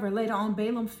however, later on,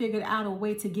 Balaam figured out a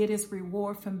way to get his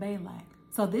reward from Balak.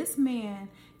 So this man,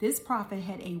 this prophet,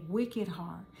 had a wicked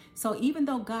heart. So even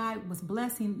though God was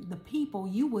blessing the people,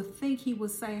 you would think he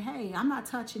would say, hey, I'm not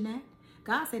touching that.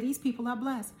 God said these people are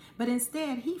blessed. But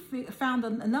instead, he found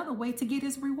another way to get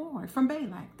his reward from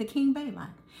Balak, the king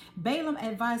Balak. Balaam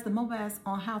advised the Moabites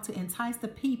on how to entice the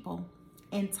people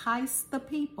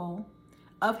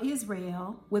of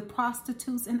Israel with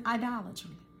prostitutes and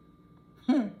idolatry.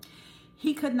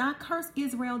 He could not curse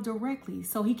Israel directly,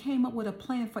 so he came up with a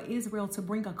plan for Israel to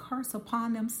bring a curse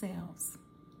upon themselves.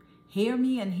 Hear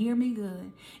me and hear me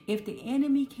good. If the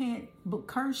enemy can't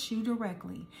curse you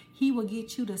directly, he will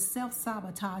get you to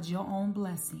self-sabotage your own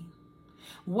blessing.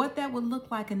 What that would look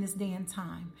like in this day and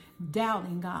time: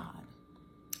 doubting God,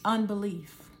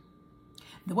 unbelief.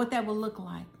 What that will look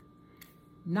like: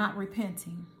 not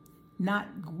repenting, not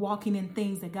walking in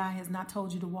things that God has not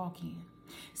told you to walk in.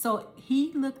 So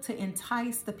he looked to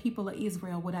entice the people of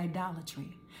Israel with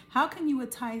idolatry. How can you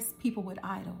entice people with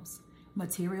idols?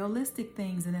 Materialistic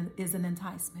things is an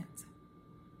enticement.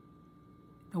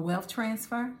 The wealth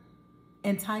transfer,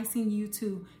 enticing you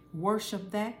to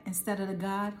worship that instead of the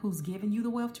God who's giving you the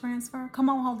wealth transfer. Come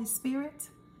on, Holy Spirit.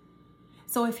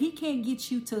 So if he can't get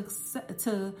you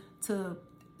to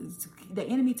the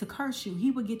enemy to curse you.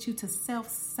 He will get you to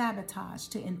self-sabotage,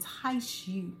 to entice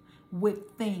you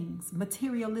with things,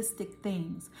 materialistic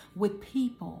things, with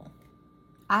people,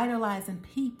 idolizing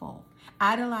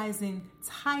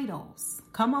titles.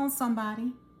 Come on,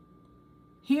 somebody.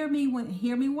 Hear me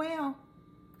well,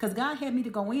 because God had me to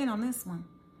go in on this one.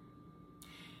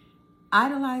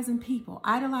 Idolizing people,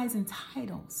 idolizing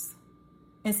titles.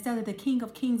 Instead of the King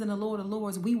of Kings and the Lord of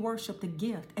Lords, we worship the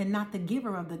gift and not the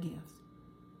giver of the gift.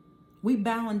 We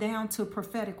bowing down to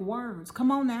prophetic words.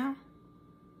 Come on now.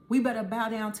 We better bow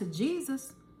down to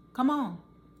Jesus. Come on.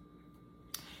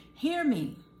 Hear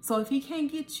me. So if he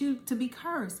can't get you to be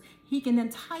cursed, he can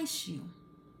entice you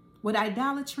with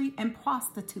idolatry and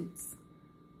prostitutes.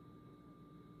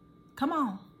 Come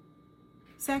on.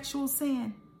 Sexual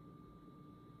sin.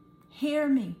 Hear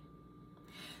me.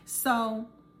 So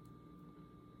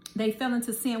they fell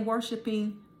into sin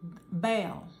worshiping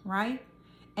Baal, right?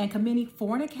 And committing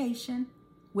fornication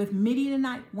with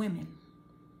Midianite women.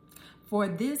 For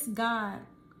this God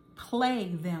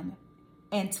plagued them,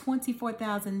 and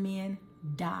 24,000 men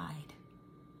died.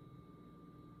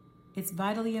 It's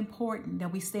vitally important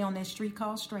that we stay on that street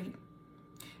called straight.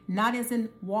 Not as in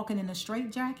walking in a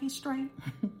straitjacket straight,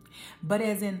 but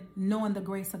as in knowing the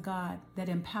grace of God that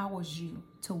empowers you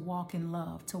to walk in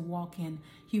love, to walk in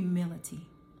humility.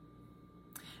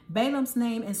 Balaam's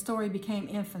name and story became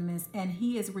infamous, and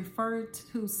he is referred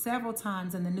to several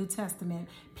times in the New Testament.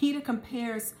 Peter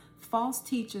compares false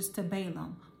teachers to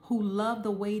Balaam, who love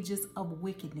the wages of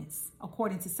wickedness,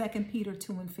 according to 2 Peter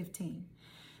 2:15.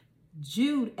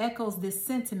 Jude echoes this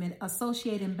sentiment,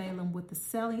 associating Balaam with the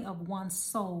selling of one's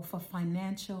soul for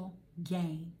financial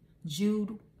gain.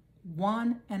 Jude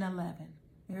 1:11.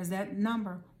 There's that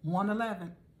number,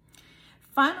 1:11.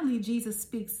 Finally, Jesus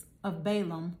speaks of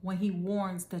Balaam when he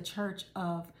warns the church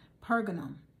of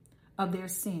Pergamum of their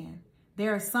sin.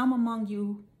 There are some among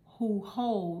you who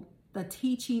hold the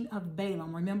teaching of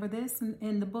Balaam. Remember this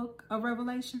in the book of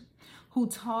Revelation? Who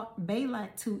taught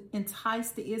Balak to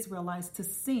entice the Israelites to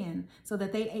sin so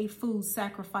that they ate food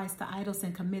sacrificed to idols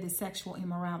and committed sexual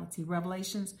immorality.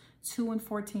 Revelations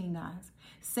 2:14, guys.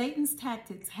 Satan's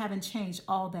tactics haven't changed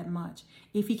all that much.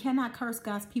 If he cannot curse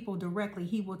God's people directly,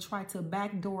 he will try to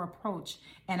backdoor approach,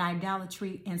 and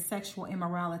idolatry and sexual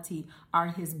immorality are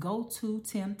his go-to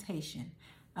temptation.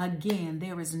 Again,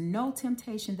 there is no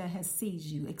temptation that has seized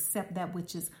you except that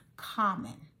which is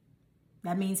common.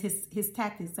 That means his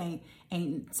tactics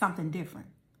ain't something different,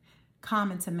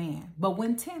 common to man. But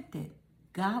when tempted,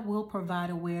 God will provide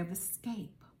a way of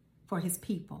escape for his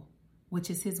people, which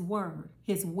is his word,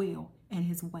 his will, and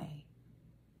his way.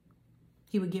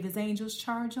 He would give his angels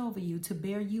charge over you to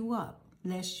bear you up,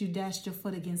 lest you dash your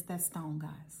foot against that stone,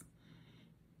 guys.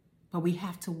 But we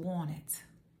have to want it.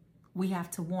 We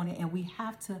have to want it, and we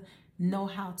have to know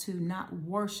how to not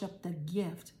worship the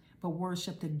gift, but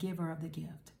worship the giver of the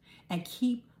gift. And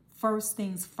keep first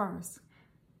things first.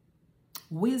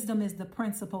 Wisdom is the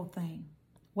principal thing.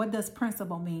 What does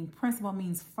principle mean? Principle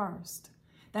means first.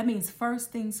 That means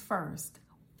first things first.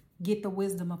 Get the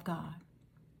wisdom of God.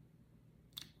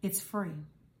 It's free.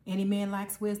 Any man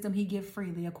lacks wisdom, he give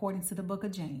freely, according to the book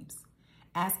of James.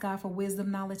 Ask God for wisdom,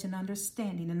 knowledge, and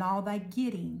understanding. And all thy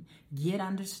getting, get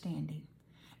understanding.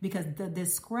 Because the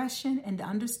discretion and the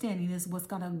understanding is what's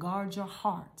going to guard your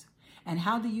heart. And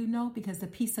how do you know? Because the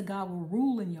peace of God will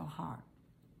rule in your heart.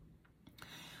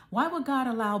 Why would God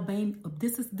allow Balaam?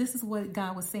 This is what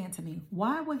God was saying to me.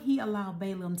 Why would he allow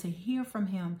Balaam to hear from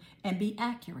him and be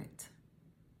accurate?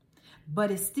 But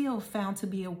is still found to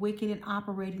be a wicked and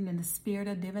operating in the spirit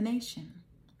of divination.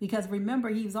 Because remember,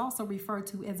 he was also referred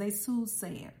to as a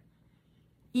soothsayer,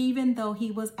 even though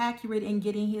he was accurate in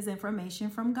getting his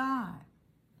information from God.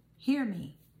 Hear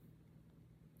me.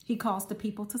 He caused the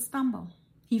people to stumble.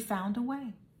 He found a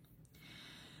way.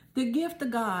 The gift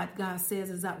of God, God says,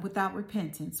 is without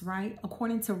repentance, right?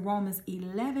 According to Romans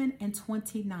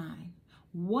 11:29.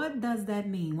 What does that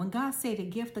mean? When God said the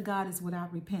gift of God is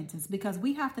without repentance, because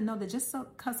we have to know that just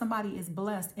because somebody is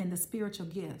blessed in the spiritual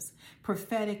gifts,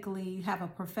 prophetically, have a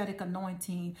prophetic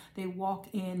anointing, they walk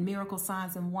in miracle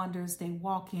signs and wonders, they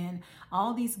walk in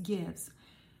all these gifts.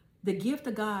 The gift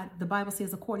of God, the Bible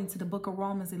says, according to the book of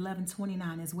Romans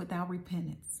 11:29, is without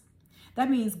repentance. That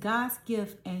means God's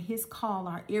gift and his call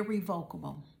are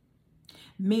irrevocable,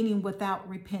 meaning without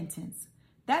repentance.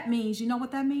 That means, you know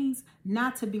what that means?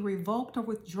 Not to be revoked or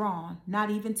withdrawn, not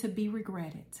even to be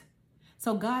regretted.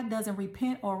 So God doesn't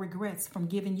repent or regrets from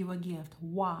giving you a gift.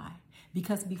 Why?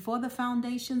 Because before the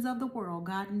foundations of the world,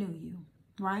 God knew you,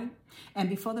 right? And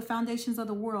before the foundations of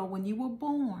the world, when you were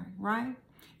born, right?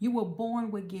 You were born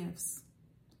with gifts.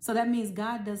 So that means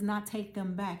God does not take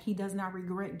them back. He does not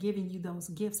regret giving you those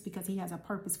gifts because he has a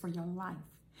purpose for your life.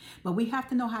 But we have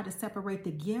to know how to separate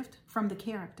the gift from the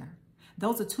character.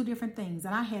 Those are two different things.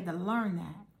 And I had to learn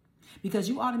that because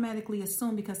you automatically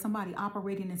assume because somebody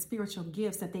operating in spiritual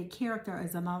gifts that their character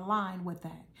is in line with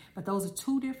that. But those are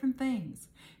two different things.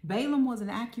 Balaam was an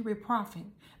accurate prophet,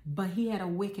 but he had a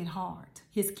wicked heart.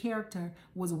 His character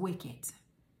was wicked.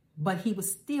 But he was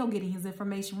still getting his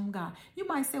information from God. You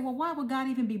might say, well, why would God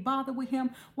even be bothered with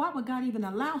him? Why would God even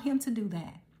allow him to do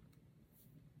that?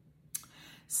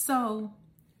 So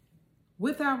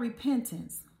without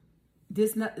repentance,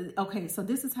 so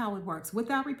this is how it works.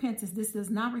 Without repentance, this does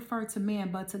not refer to man,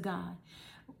 but to God.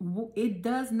 It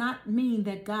does not mean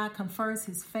that God confers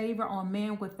his favor on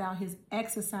man without his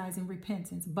exercising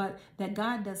repentance, but that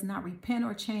God does not repent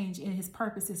or change in his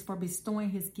purposes for bestowing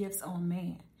his gifts on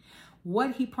man.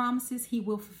 What he promises, he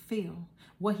will fulfill.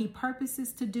 What he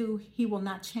purposes to do, he will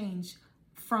not change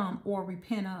from or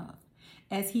repent of.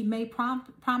 As he made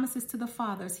promises to the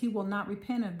fathers, he will not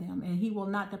repent of them, and he will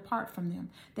not depart from them.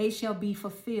 They shall be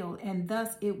fulfilled. And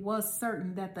thus it was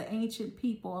certain that the ancient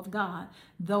people of God,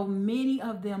 though many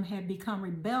of them had become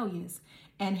rebellious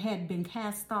and had been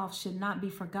cast off, should not be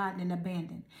forgotten and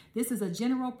abandoned. This is a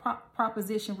general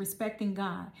proposition respecting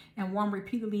God, and one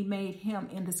repeatedly made him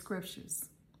in the scriptures.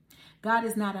 God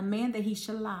is not a man that he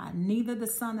shall lie, neither the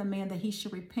son of man that he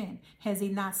should repent. Has he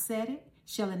not said it?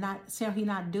 Shall he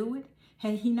not do it?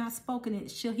 Had he not spoken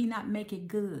it? Shall he not make it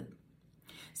good?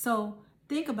 So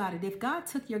think about it. If God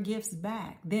took your gifts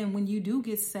back, then when you do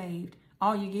get saved,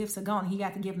 all your gifts are gone. He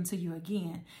got to give them to you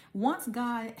again. Once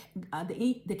God,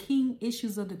 the king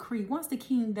issues a decree, once the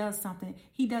king does something,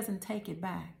 he doesn't take it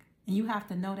back. And you have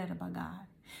to know that about God.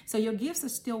 So your gifts are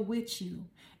still with you.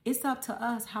 It's up to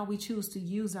us how we choose to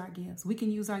use our gifts. We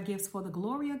can use our gifts for the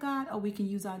glory of God, or we can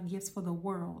use our gifts for the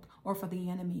world or for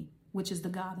the enemy, which is the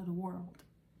God of the world.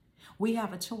 We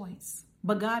have a choice,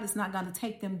 but God is not going to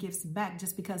take them gifts back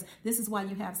just because. This is why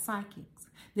you have psychics.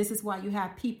 This is why you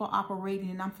have people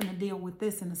operating, and I'm going to deal with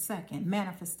this in a second,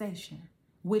 manifestation,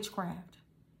 witchcraft.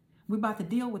 We're about to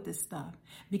deal with this stuff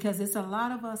because there's a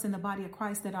lot of us in the body of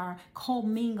Christ that are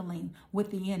co-mingling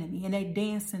with the enemy, and they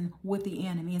dancing with the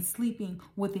enemy and sleeping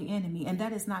with the enemy. And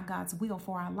that is not God's will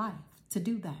for our life to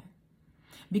do that.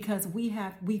 Because we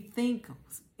think,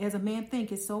 as a man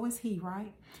thinketh, so is he,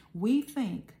 right? We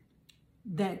think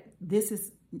that this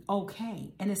is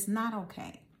okay, and it's not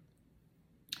okay.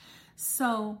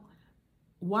 So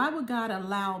why would God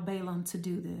allow Balaam to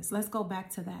do this? Let's go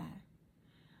back to that.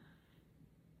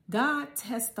 God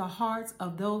tests the hearts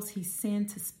of those he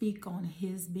sent to speak on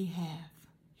his behalf.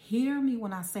 Hear me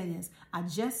when I say this. I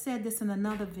just said this in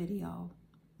another video,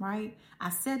 right? I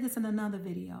said this in another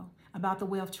video about the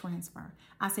wealth transfer.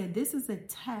 I said this is a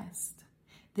test.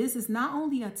 This is not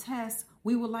only a test,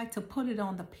 we would like to put it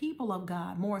on the people of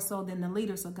God more so than the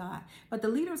leaders of God. But the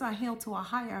leaders are held to a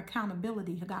higher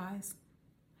accountability, guys.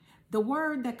 The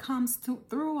word that comes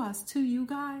through us to you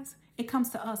guys, it comes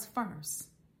to us first.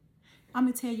 I'm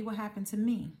going to tell you what happened to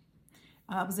me.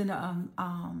 I was in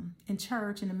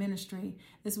church, in the ministry.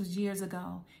 This was years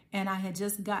ago. And I had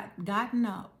just gotten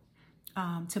up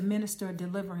to minister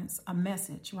deliverance, a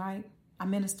message, right? I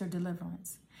ministered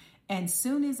deliverance. And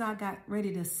soon as I got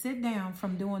ready to sit down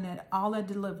from doing all that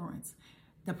deliverance,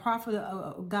 the prophet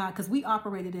of God, because we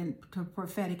operated in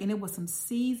prophetic, and it was some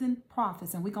seasoned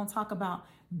prophets. And we're going to talk about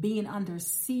being under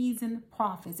seasoned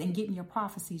prophets and getting your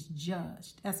prophecies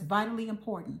judged. That's vitally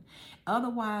important.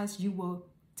 Otherwise, you will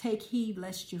take heed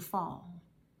lest you fall.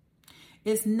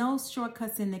 It's no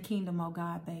shortcuts in the kingdom of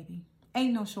God, baby.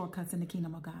 Ain't no shortcuts in the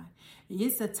kingdom of God.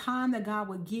 It's a time that God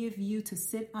will give you to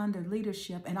sit under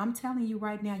leadership. And I'm telling you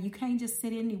right now, you can't just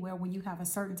sit anywhere when you have a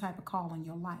certain type of call in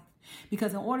your life.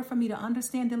 Because in order for me to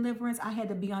understand deliverance, I had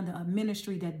to be under a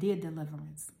ministry that did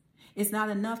deliverance. It's not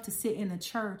enough to sit in a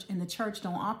church and the church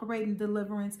don't operate in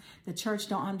deliverance. The church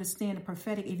don't understand the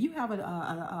prophetic. If you have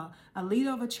a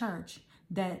leader of a church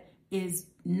that is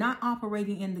not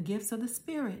operating in the gifts of the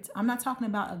Spirit, I'm not talking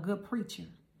about a good preacher.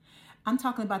 I'm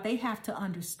talking about they have to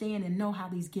understand and know how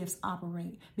these gifts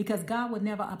operate, because God would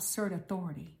never assert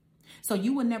authority. So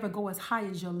you would never go as high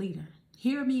as your leader.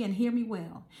 Hear me and hear me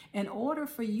well. In order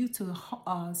for you to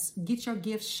get your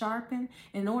gifts sharpened,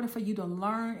 in order for you to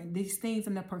learn these things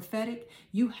in the prophetic,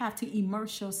 you have to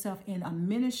immerse yourself in a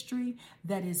ministry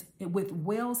that is with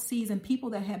well-seasoned people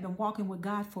that have been walking with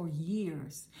God for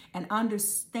years and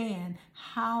understand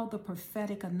how the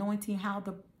prophetic anointing, how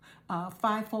the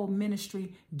fivefold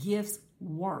ministry gifts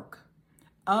work.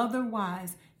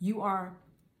 Otherwise, you are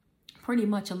pretty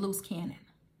much a loose cannon.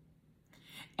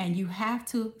 And you have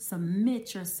to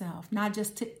submit yourself, not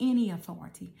just to any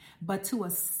authority, but to a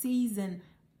seasoned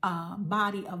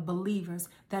body of believers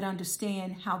that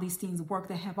understand how these things work,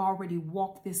 that have already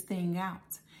walked this thing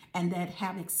out, and that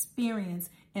have experience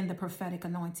in the prophetic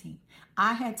anointing.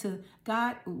 I had to,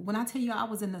 God, when I tell you I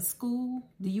was in the school,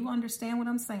 do you understand what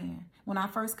I'm saying? When I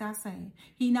first got saved,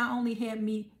 he not only had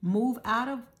me move out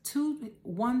of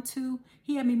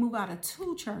he had me move out of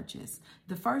 2 churches.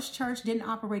 The first church didn't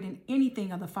operate in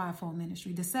anything of the fivefold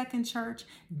ministry. The second church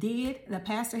did. The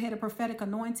pastor had a prophetic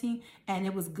anointing, and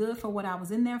it was good for what I was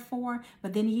in there for.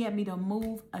 But then he had me to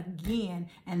move again.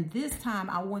 And this time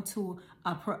I went to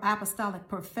a apostolic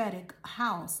prophetic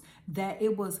house that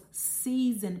it was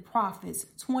seasoned prophets,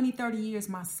 20, 30 years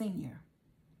my senior.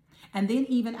 And then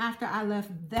even after I left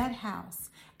that house,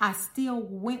 I still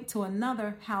went to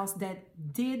another house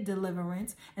that did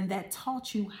deliverance and that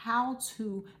taught you how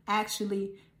to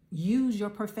actually use your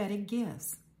prophetic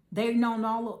gifts. They're known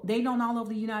all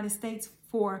over the United States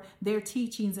for their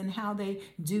teachings and how they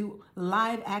do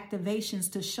live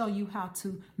activations to show you how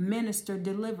to minister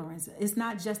deliverance. It's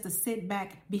not just to sit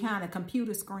back behind a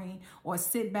computer screen or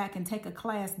sit back and take a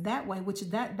class that way, which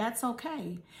that's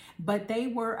okay. But they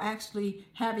were actually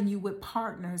having you with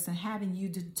partners and having you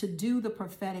to do the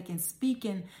prophetic and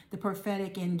speaking the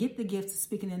prophetic and get the gifts of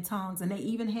speaking in tongues. And they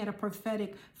even had a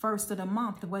prophetic first of the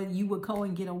month where you would go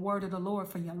and get a word of the Lord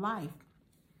for your life.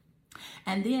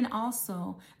 And then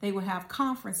also they would have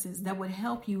conferences that would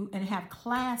help you and have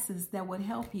classes that would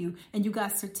help you. And you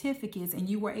got certificates and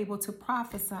you were able to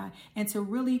prophesy and to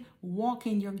really walk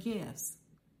in your gifts.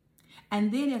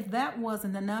 And then if that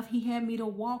wasn't enough, he had me to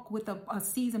walk with a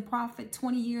seasoned prophet,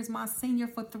 20 years my senior,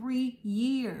 for 3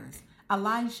 years,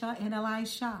 Elisha and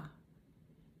Elisha.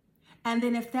 And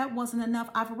then if that wasn't enough,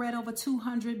 I've read over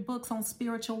 200 books on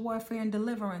spiritual warfare and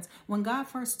deliverance. When God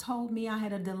first told me I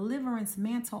had a deliverance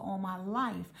mantle on my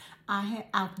life,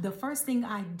 the first thing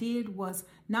I did was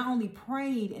not only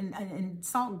prayed and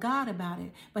sought God about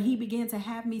it, but he began to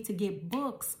have me to get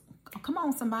books. Oh, come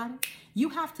on, somebody. You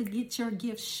have to get your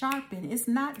gifts sharpened. It's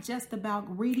not just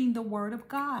about reading the word of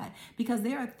God, because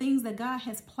there are things that God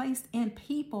has placed in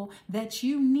people that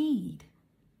you need.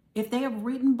 If they have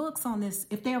written books on this,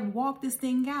 if they have walked this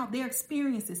thing out, their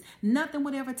experiences, nothing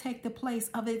would ever take the place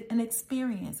of an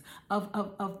experience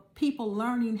of people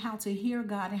learning how to hear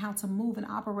God and how to move and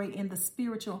operate in the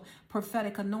spiritual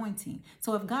prophetic anointing.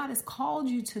 So if God has called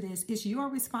you to this, it's your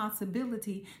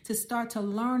responsibility to start to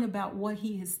learn about what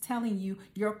he is telling you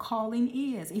your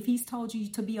calling is. If he's told you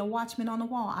to be a watchman on the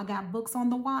wall, I got books on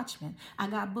the watchman. I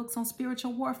got books on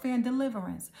spiritual warfare and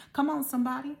deliverance. Come on,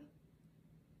 somebody.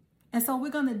 And so we're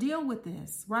going to deal with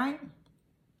this, right?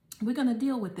 We're going to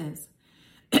deal with this.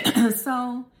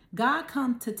 So God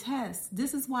come to test.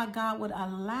 This is why God would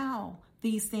allow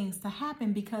these things to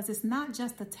happen, because it's not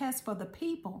just a test for the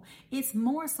people. It's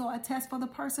more so a test for the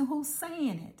person who's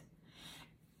saying it.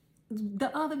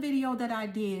 The other video that I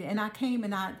did, and I came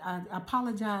and I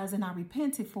apologized and I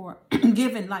repented for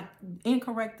giving like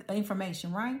incorrect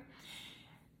information, right?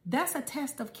 That's a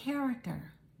test of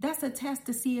character. That's a test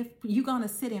to see if you're going to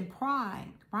sit in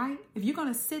pride, right? If you're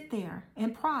going to sit there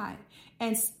in pride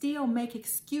and still make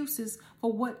excuses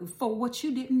for what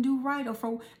you didn't do right, or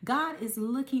for God is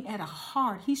looking at a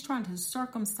heart. He's trying to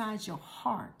circumcise your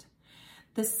heart.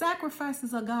 The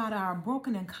sacrifices of God are a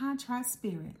broken and contrite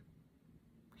spirit.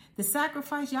 The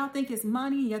sacrifice, y'all think it's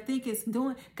money, you think it's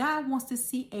doing. God wants to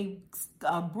see a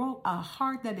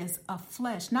heart that is of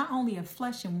flesh, not only of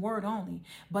flesh and word only,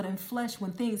 but in flesh.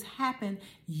 When things happen,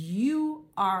 you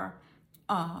are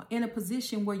in a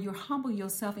position where you humble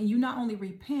yourself and you not only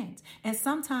repent. And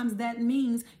sometimes that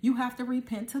means you have to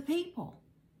repent to people.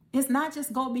 It's not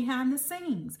just go behind the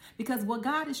scenes, because what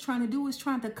God is trying to do is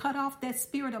trying to cut off that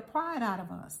spirit of pride out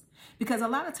of us. Because a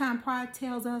lot of time pride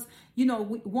tells us, we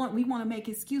want to make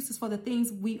excuses for the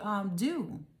things we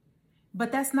do.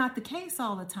 But that's not the case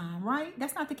all the time, right?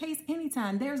 That's not the case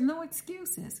anytime. There's no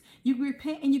excuses. You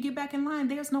repent and you get back in line.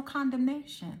 There's no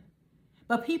condemnation.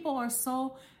 But people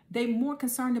they're more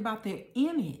concerned about their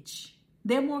image.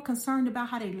 They're more concerned about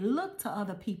how they look to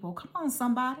other people. Come on,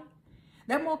 somebody.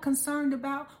 They're more concerned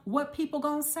about what people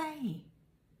gonna say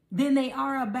than they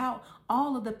are about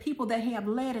all of the people that have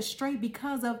led astray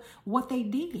because of what they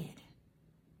did.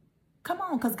 Come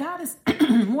on, because God is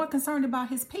more concerned about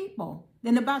his people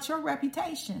than about your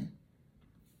reputation.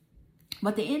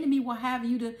 But the enemy will have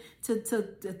you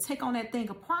to take on that thing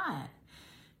of pride.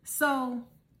 So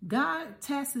God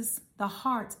tests the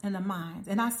hearts and the minds.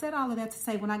 And I said all of that to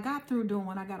say, when I got through doing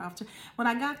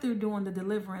the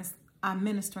deliverance, I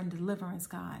minister in deliverance,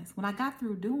 guys. When I got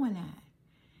through doing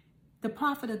that, The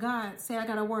prophet of God said, I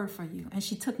got a word for you. And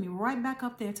she took me right back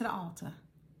up there to the altar.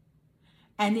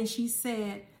 And then she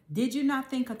said, did you not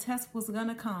think a test was going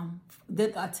to come?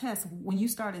 A test, when you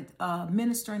started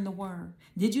ministering the word,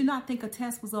 did you not think a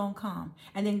test was going to come?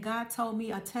 And then God told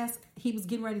me a test, he was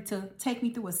getting ready to take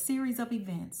me through a series of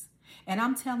events. And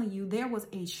I'm telling you, there was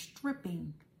a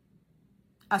stripping.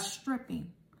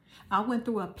 I went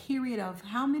through a period of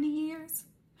how many years?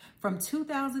 From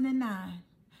 2009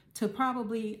 to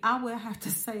probably, I would have to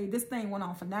say, this thing went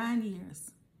on for 9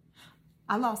 years.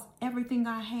 I lost everything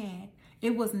I had.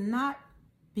 It was not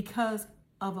because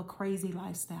of a crazy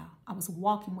lifestyle. I was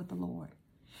walking with the Lord.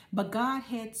 But God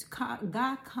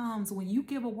comes, when you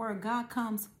give a word, God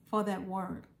comes for that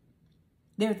word.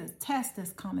 There's a test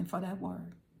that's coming for that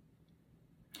word.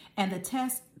 And the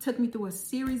test took me through a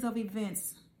series of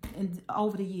events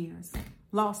over the years.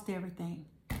 Lost everything.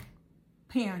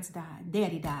 Parents died.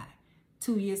 Daddy died.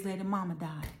 2 years later, mama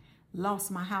died.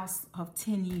 Lost my house of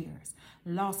 10 years.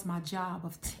 Lost my job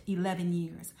of 11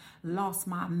 years. Lost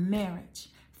my marriage.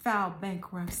 Filed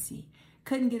bankruptcy.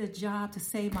 Couldn't get a job to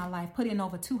save my life. Put in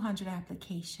over 200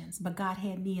 applications. But God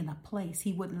had me in a place.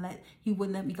 He wouldn't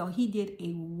let me go. He did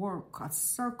a work, a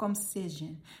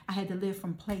circumcision. I had to live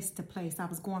from place to place. I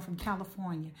was going from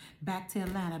California back to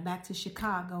Atlanta, back to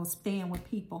Chicago, staying with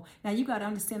people. Now you got to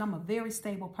understand, I'm a very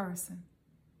stable person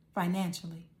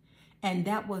financially. And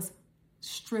that was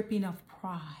stripping of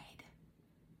pride.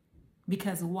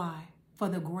 Because why? For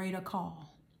the greater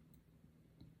call.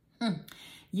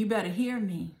 You better hear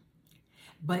me.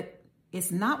 But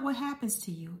it's not what happens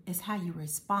to you. It's how you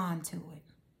respond to it.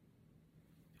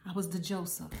 I was the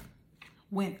Joseph.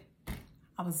 Went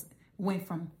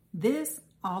from this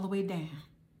all the way down.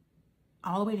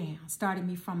 All the way down. Started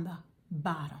me from the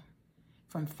bottom.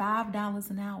 From $5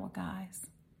 an hour, guys.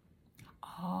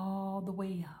 All the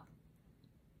way up.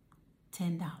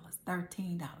 $10,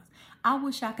 $13. I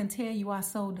wish I can tell you I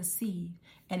sowed a seed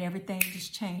and everything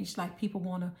just changed. Like people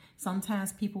want to,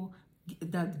 sometimes people,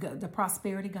 the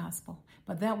prosperity gospel.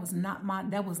 But that was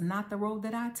not the road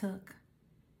that I took.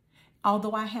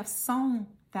 Although I have sown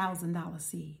 $1,000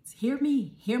 seeds. Hear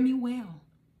me well.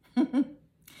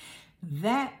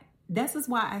 This is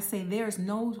why I say there's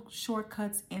no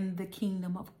shortcuts in the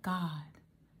kingdom of God.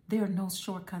 There are no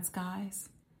shortcuts, guys.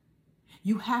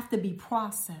 You have to be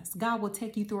processed. God will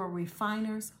take you through a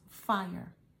refiner's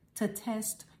fire to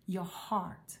test your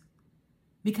heart,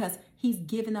 because he's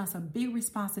given us a big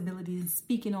responsibility in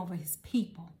speaking over his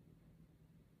people.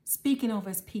 Speaking over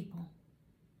his people,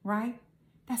 right?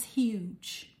 That's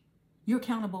huge. You're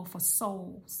accountable for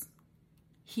souls.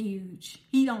 Huge.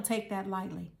 He don't take that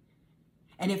lightly.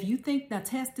 And if you think the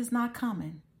test is not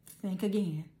coming, think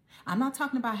again. I'm not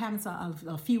talking about having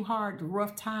a few hard,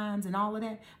 rough times and all of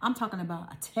that. I'm talking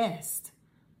about a test.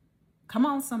 Come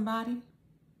on, somebody.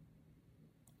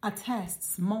 A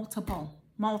test, multiple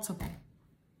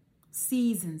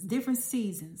seasons, different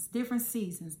seasons.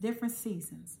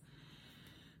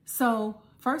 So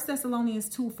 1 Thessalonians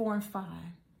 2, 4, and 5,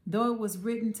 though it was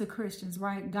written to Christians,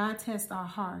 right? God tests our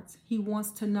hearts. He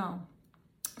wants to know,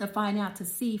 to find out, to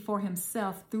see for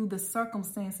himself through the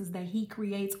circumstances that he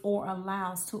creates or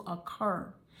allows to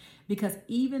occur. Because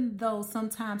even though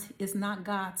sometimes it's not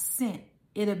God sent,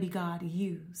 it'll be God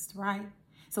used, right?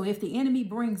 So if the enemy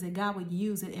brings it, God would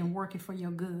use it and work it for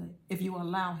your good if you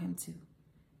allow him to.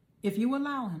 If you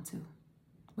allow him to.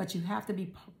 But you have to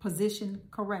be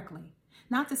positioned correctly.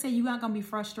 Not to say you're not going to be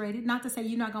frustrated. Not to say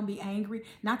you're not going to be angry.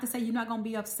 Not to say you're not going to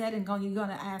be upset and you're going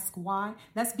to ask why.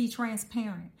 Let's be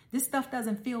transparent. This stuff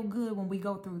doesn't feel good when we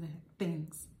go through the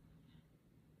things.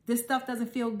 This stuff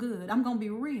doesn't feel good. I'm going to be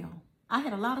real. I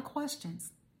had a lot of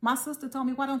questions. My sister told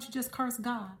me, why don't you just curse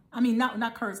God? I mean,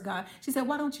 not curse God. She said,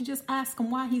 why don't you just ask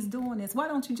him why he's doing this? Why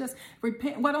don't you just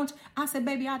repent? Why don't you? I said,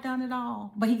 baby, I done it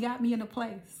all. But he got me in a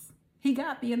place. He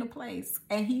got me in a place,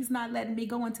 and he's not letting me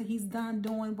go until he's done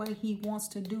doing what he wants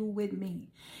to do with me.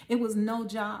 It was no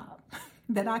job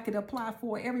that I could apply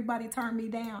for. Everybody turned me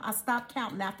down. I stopped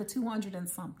counting after 200 and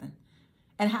something.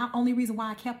 And only reason why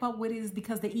I kept up with it is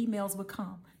because the emails would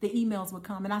come.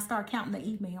 And I started counting the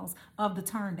emails of the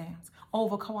turn downs.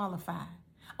 Overqualified.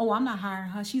 Oh, I'm not hiring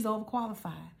her. She's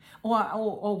overqualified.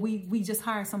 Or we just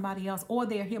hire somebody else. Or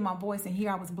they'll hear my voice and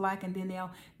hear I was black, and then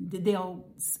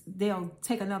they'll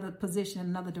take another position in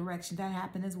another direction. That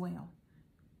happened as well.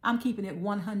 I'm keeping it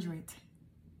 100.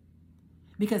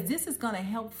 Because this is going to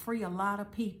help free a lot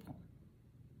of people.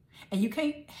 And you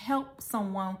can't help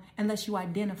someone unless you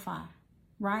identify.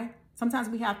 Right? Sometimes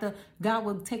God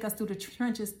will take us through the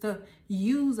trenches to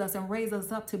use us and raise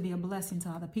us up to be a blessing to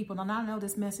other people. And I know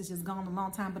this message has gone a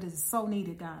long time, but it's so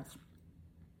needed, guys.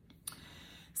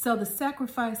 So the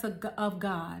sacrifice of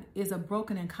God is a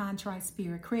broken and contrite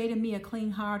spirit. Create in me a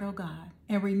clean heart, O God,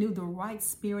 and renew the right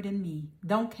spirit in me.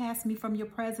 Don't cast me from your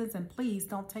presence, and please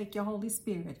don't take your Holy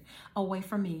Spirit away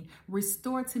from me.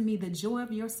 Restore to me the joy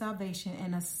of your salvation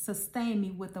and sustain me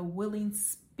with a willing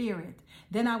spirit.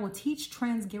 Then I will teach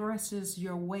transgressors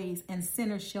your ways, and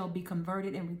sinners shall be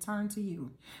converted and return to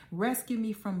you. Rescue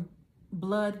me from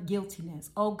blood guiltiness,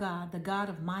 O God, the God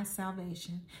of my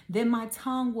salvation. Then my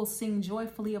tongue will sing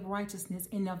joyfully of righteousness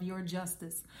and of your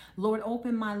justice. Lord,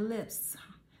 open my lips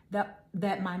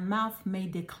that my mouth may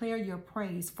declare your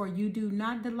praise, for you do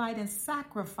not delight in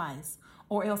sacrifice,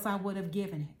 or else I would have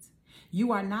given it.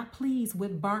 You are not pleased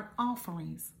with burnt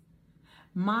offerings.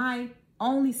 My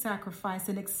only sacrifice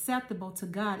and acceptable to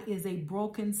God is a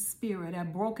broken spirit, a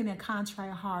broken and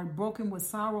contrite heart, broken with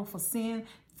sorrow for sin,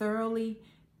 thoroughly.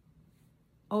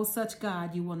 O such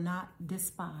God, you will not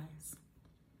despise.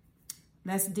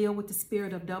 Let's deal with the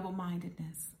spirit of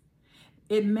double-mindedness.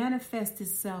 It manifests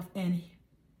itself in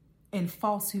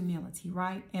false humility,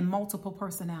 right? And multiple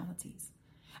personalities.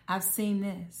 I've seen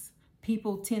this.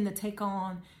 People tend to take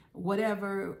on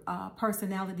whatever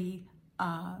personality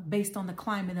based on the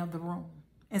climate of the room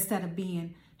instead of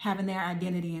having their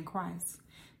identity in Christ.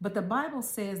 But the Bible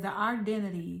says that our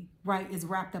identity, right, is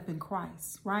wrapped up in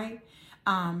Christ, right?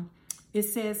 It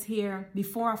says here,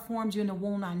 before I formed you in the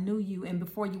womb, I knew you, and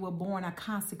before you were born, I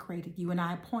consecrated you, and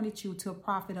I appointed you to a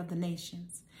prophet of the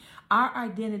nations. Our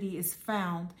identity is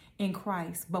found in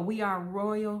Christ, but we are a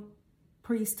royal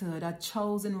priesthood, a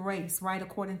chosen race, right,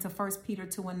 according to 1 Peter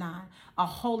 2:9, a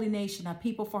holy nation, a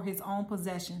people for his own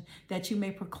possession, that you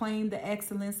may proclaim the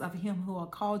excellence of him who has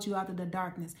called you out of the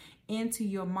darkness into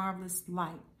your marvelous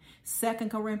light. 2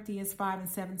 Corinthians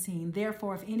 5:17.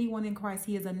 Therefore, if anyone in Christ,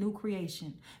 he is a new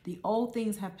creation. The old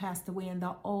things have passed away, and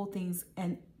the old things,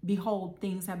 and behold,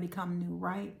 things have become new,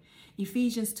 right?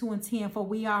 Ephesians 2:10. For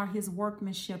we are his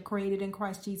workmanship, created in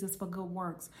Christ Jesus for good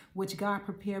works, which God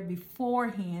prepared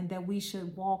beforehand that we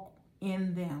should walk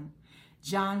in them.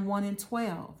 John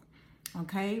 1:12.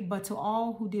 Okay, but to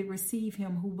all who did receive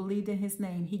him, who believed in his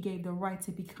name, he gave the right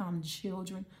to become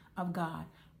children of God.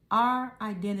 Our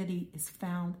identity is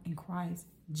found in Christ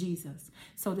Jesus.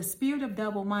 So the spirit of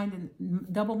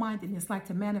double-mindedness like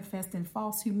to manifest in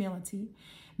false humility,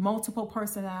 multiple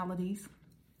personalities.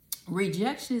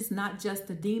 Rejection is not just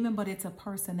a demon, but it's a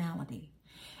personality.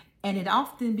 And it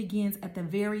often begins at the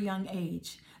very young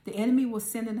age. The enemy will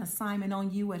send an assignment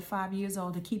on you at 5 years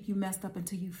old to keep you messed up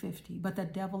until you're 50. But the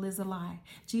devil is a lie.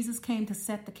 Jesus came to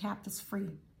set the captives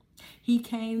free. He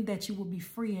came that you will be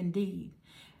free indeed.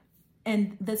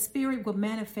 And the spirit will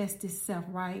manifest itself,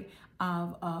 right,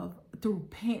 through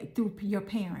your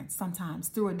parents sometimes,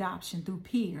 through adoption, through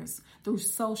peers, through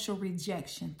social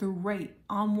rejection, through rape,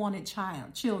 unwanted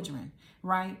children,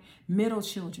 right, middle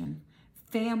children,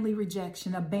 family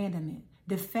rejection, abandonment,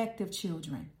 defective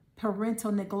children,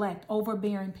 parental neglect,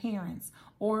 overbearing parents,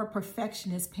 or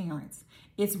perfectionist parents.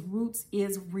 Its roots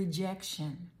is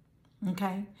rejection,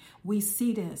 okay? We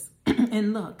see this.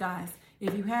 And look, guys,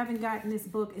 if you haven't gotten this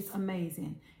book, it's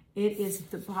amazing. It is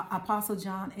the Apostle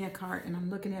John Eckhart, and I'm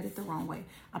looking at it the wrong way.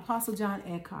 Apostle John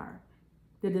Eckhart,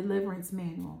 The Deliverance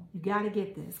Manual. You got to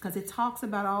get this because it talks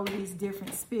about all of these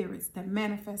different spirits that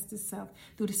manifest itself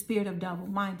through the spirit of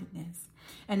double-mindedness.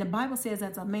 And the Bible says,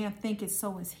 as a man thinketh,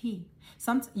 so is he.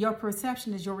 Your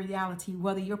perception is your reality,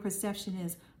 whether your perception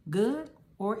is good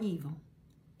or evil.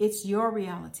 It's your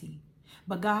reality.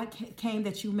 But God came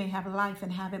that you may have life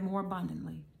and have it more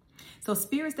abundantly. So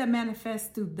spirits that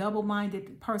manifest through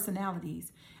double-minded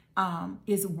personalities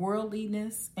is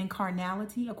worldliness and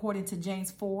carnality, according to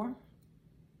James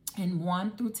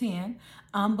 4:1-10.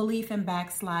 Unbelief and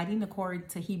backsliding, according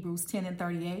to Hebrews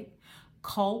 10:38.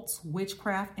 Cults,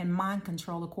 witchcraft, and mind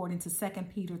control, according to 2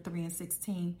 Peter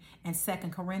 3:16 and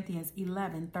 2 Corinthians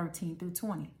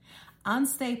 11:13-20.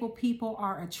 Unstable people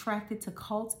are attracted to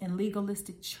cults and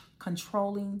legalistic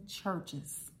controlling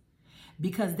churches,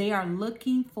 because they are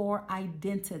looking for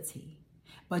identity.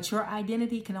 But your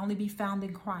identity can only be found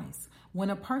in Christ. When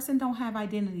a person don't have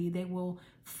identity, they will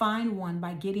find one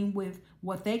by getting with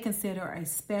what they consider a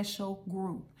special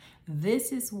group.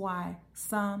 This is why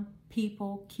some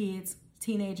people, kids,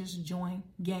 teenagers join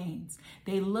gangs.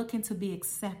 They looking to be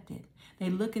accepted. They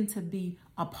looking to be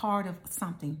a part of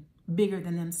something bigger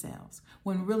than themselves,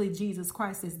 when really Jesus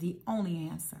Christ is the only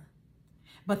answer.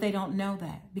 But they don't know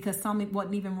that because some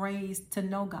wasn't even raised to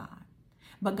know God.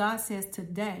 But God says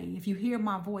today, if you hear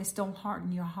my voice, don't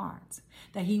harden your hearts.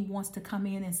 That he wants to come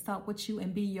in and stop with you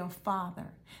and be your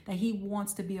father. That he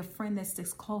wants to be a friend that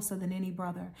sticks closer than any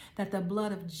brother. That the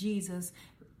blood of Jesus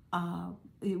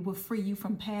it will free you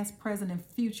from past, present, and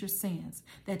future sins,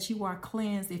 that you are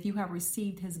cleansed if you have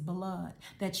received his blood,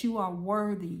 that you are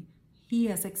worthy. He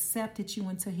has accepted you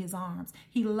into his arms.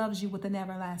 He loves you with an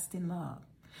everlasting love.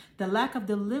 The lack of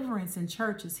deliverance in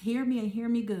churches, hear me and hear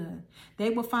me good. They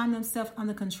will find themselves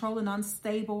under control and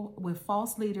unstable with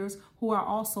false leaders who are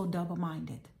also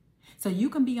double-minded. So you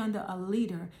can be under a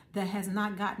leader that has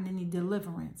not gotten any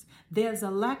deliverance. There's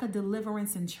a lack of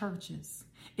deliverance in churches.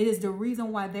 It is the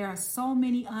reason why there are so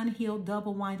many unhealed,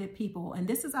 double-minded people. And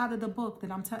this is out of the book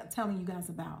that I'm telling you guys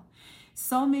about.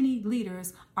 So many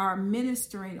leaders are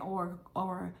ministering or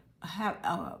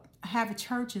have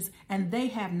churches and they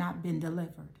have not been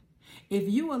delivered. If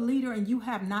you're a leader and you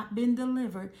have not been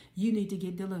delivered, you need to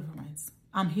get deliverance.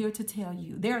 I'm here to tell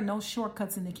you, there are no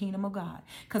shortcuts in the kingdom of God,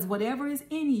 because whatever is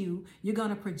in you, you're going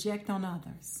to project on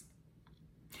others.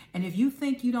 And if you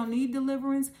think you don't need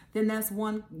deliverance, then that's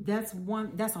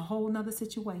a whole nother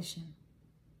situation.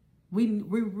 We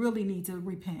really need to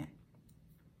repent.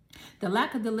 The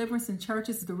lack of deliverance in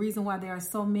churches is the reason why there are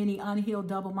so many unhealed,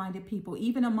 double-minded people,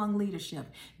 even among leadership.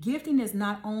 Gifting is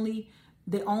not only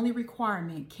the only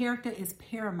requirement. Character is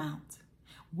paramount.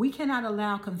 We cannot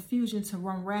allow confusion to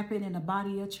run rampant in the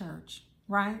body of church,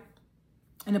 right?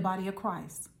 In the body of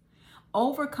Christ.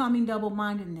 Overcoming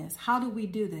double-mindedness. How do we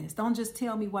do this? Don't just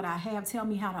tell me what I have. Tell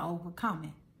me how to overcome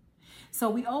it. So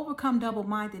we overcome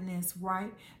double-mindedness,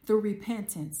 right? Through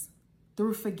repentance,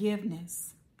 through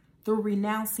forgiveness, through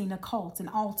renouncing occults and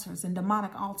altars and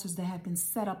demonic altars that have been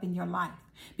set up in your life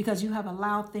because you have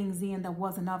allowed things in that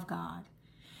wasn't of God.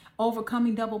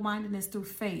 Overcoming double-mindedness through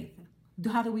faith.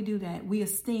 How do we do that? We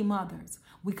esteem others.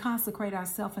 We consecrate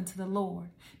ourselves unto the Lord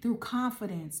through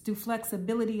confidence, through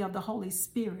flexibility of the Holy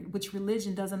Spirit, which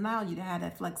religion doesn't allow you to have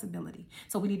that flexibility.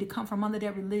 So we need to come from under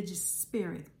that religious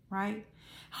spirit, right?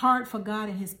 Heart for God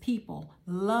and his people.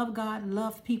 Love God,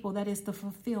 love people. That is the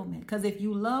fulfillment. Because if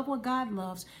you love what God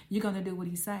loves, you're going to do what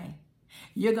he say.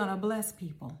 You're going to bless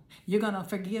people. You're going to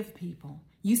forgive people.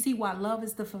 You see why love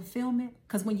is the fulfillment?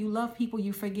 Because when you love people,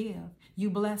 you forgive. You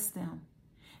bless them.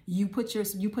 You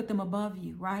put them above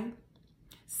you, right?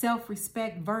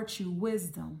 Self-respect, virtue,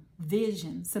 wisdom,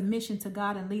 vision, submission to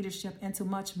God and leadership, and to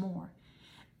much more.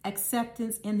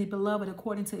 Acceptance in the beloved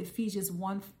according to Ephesians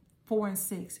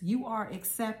 1:4-6. You are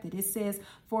accepted. It says,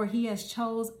 for he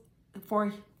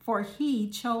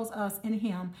chose us in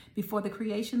him before the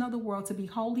creation of the world to be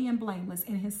holy and blameless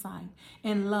in his sight.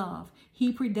 In love,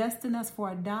 he predestined us for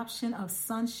adoption of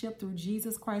sonship through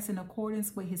Jesus Christ in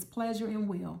accordance with his pleasure and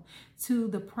will, to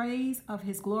the praise of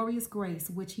his glorious grace,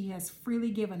 which he has freely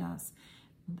given us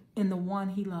in the one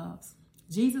he loves.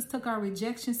 Jesus took our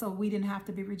rejection so we didn't have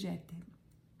to be rejected.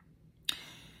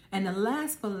 And the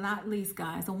last but not least,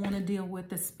 guys, I want to deal with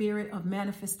the spirit of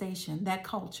manifestation, that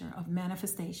culture of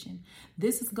manifestation.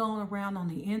 This is going around on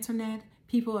the internet.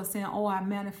 People are saying, oh, I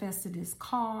manifested this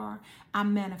car. I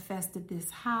manifested this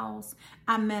house.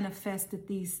 I manifested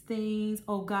these things.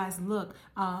 Oh, guys, look,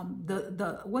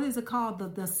 what is it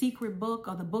called? The secret book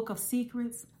or the book of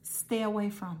secrets? Stay away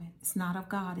from it. It's not of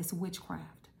God. It's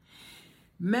witchcraft.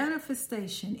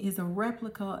 Manifestation is a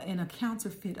replica and a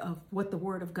counterfeit of what the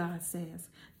word of God says.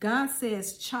 God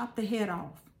says, chop the head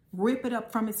off, rip it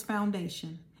up from its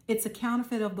foundation. It's a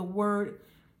counterfeit of the word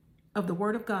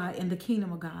of God in the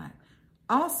kingdom of God.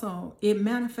 Also, it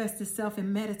manifests itself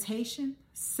in meditation,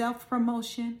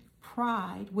 self-promotion,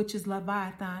 pride, which is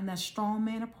Leviathan, that strong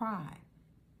man of pride,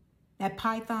 that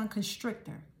python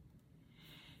constrictor.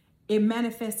 It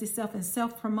manifests itself in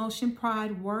self-promotion,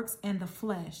 pride, works, and the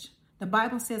flesh. The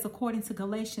Bible says, according to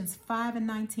Galatians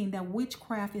 5:19, that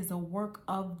witchcraft is a work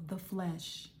of the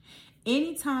flesh.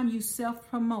 Anytime you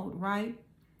self-promote, right,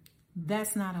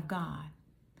 that's not of God.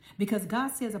 Because God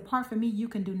says, apart from me, you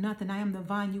can do nothing. I am the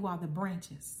vine, you are the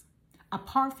branches.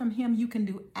 Apart from him, you can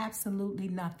do absolutely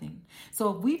nothing.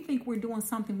 So if we think we're doing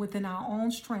something within our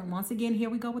own strength, once again, here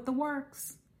we go with the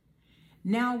works.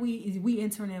 Now we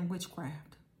enter in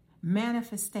witchcraft.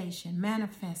 Manifestation,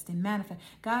 manifesting.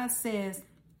 God says,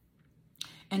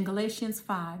 in Galatians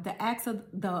 5, the acts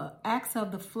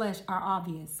of the flesh are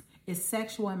obvious. It's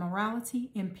sexual immorality,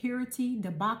 impurity,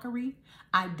 debauchery,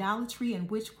 idolatry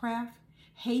and witchcraft,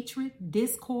 hatred,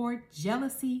 discord,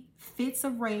 jealousy, fits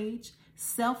of rage,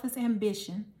 selfish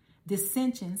ambition,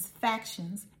 dissensions,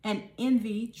 factions, and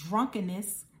envy,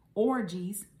 drunkenness,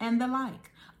 orgies, and the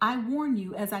like. I warn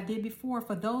you, as I did before,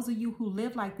 for those of you who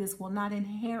live like this will not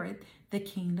inherit the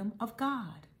kingdom of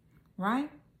God,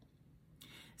 right?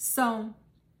 So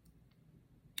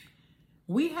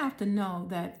we have to know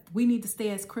that we need to stay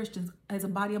as Christians, as a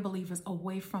body of believers,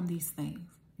 away from these things.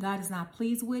 God is not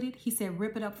pleased with it. He said,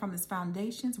 rip it up from its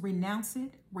foundations, renounce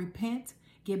it, repent.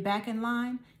 Get back in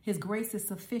line. His grace is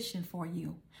sufficient for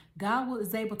you. God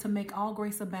is able to make all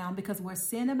grace abound, because where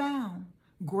sin abound,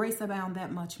 grace abound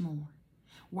that much more.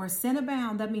 Where sin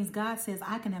abound, that means God says,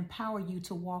 I can empower you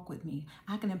to walk with me.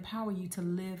 I can empower you to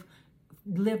live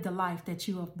the life that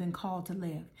you have been called to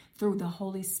live through the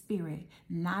Holy Spirit,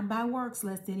 not by works,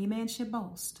 lest any man should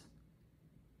boast.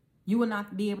 You will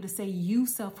not be able to say you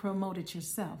self-promoted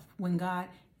yourself when God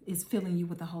is filling you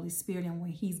with the Holy Spirit and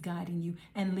when he's guiding you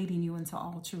and leading you into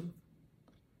all truth.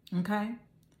 Okay?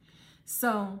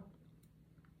 So,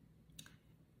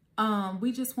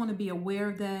 we just want to be aware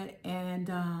of that. And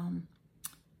I'm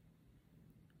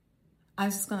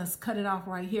just going to cut it off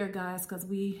right here, guys, because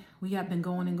we have been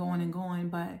going and going and going.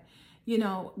 But, you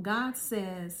know, God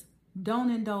says, don't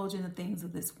indulge in the things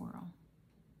of this world.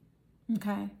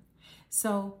 Okay?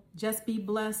 So just be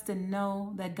blessed and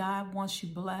know that God wants you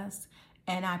blessed.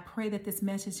 And I pray that this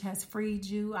message has freed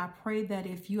you. I pray that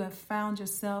if you have found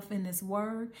yourself in this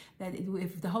word, that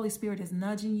if the Holy Spirit is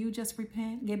nudging you, just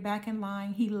repent, get back in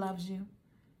line. He loves you.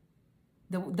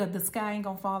 The sky ain't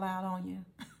going to fall out on you.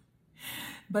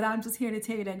 But I'm just here to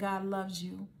tell you that God loves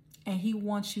you. And he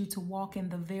wants you to walk in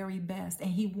the very best. And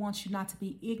he wants you not to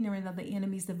be ignorant of the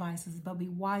enemy's devices, but be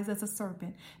wise as a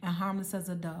serpent and harmless as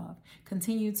a dove.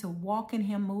 Continue to walk in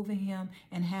him, move in him,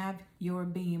 and have your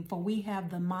being. For we have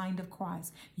the mind of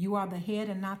Christ. You are the head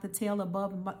and not the tail,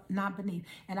 above and not beneath.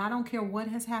 And I don't care what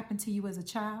has happened to you as a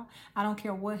child. I don't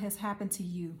care what has happened to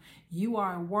you. You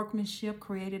are a workmanship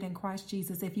created in Christ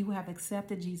Jesus. If you have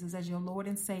accepted Jesus as your Lord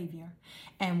and Savior,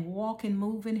 and walk and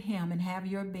move in him and have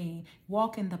your being,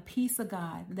 walk in the peace of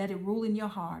God, let it rule in your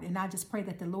heart. And I just pray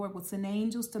that the Lord will send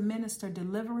angels to minister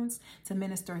deliverance, to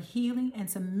minister healing, and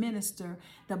to minister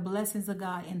the blessings of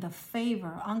God and the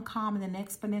favor, uncommon and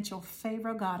exponential favor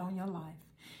of God on your life.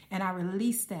 And I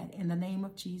release that in the name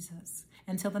of Jesus.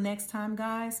 Until the next time,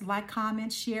 guys, like,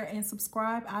 comment, share, and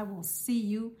subscribe. I will see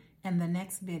you in the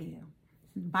next video.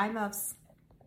 Bye, loves.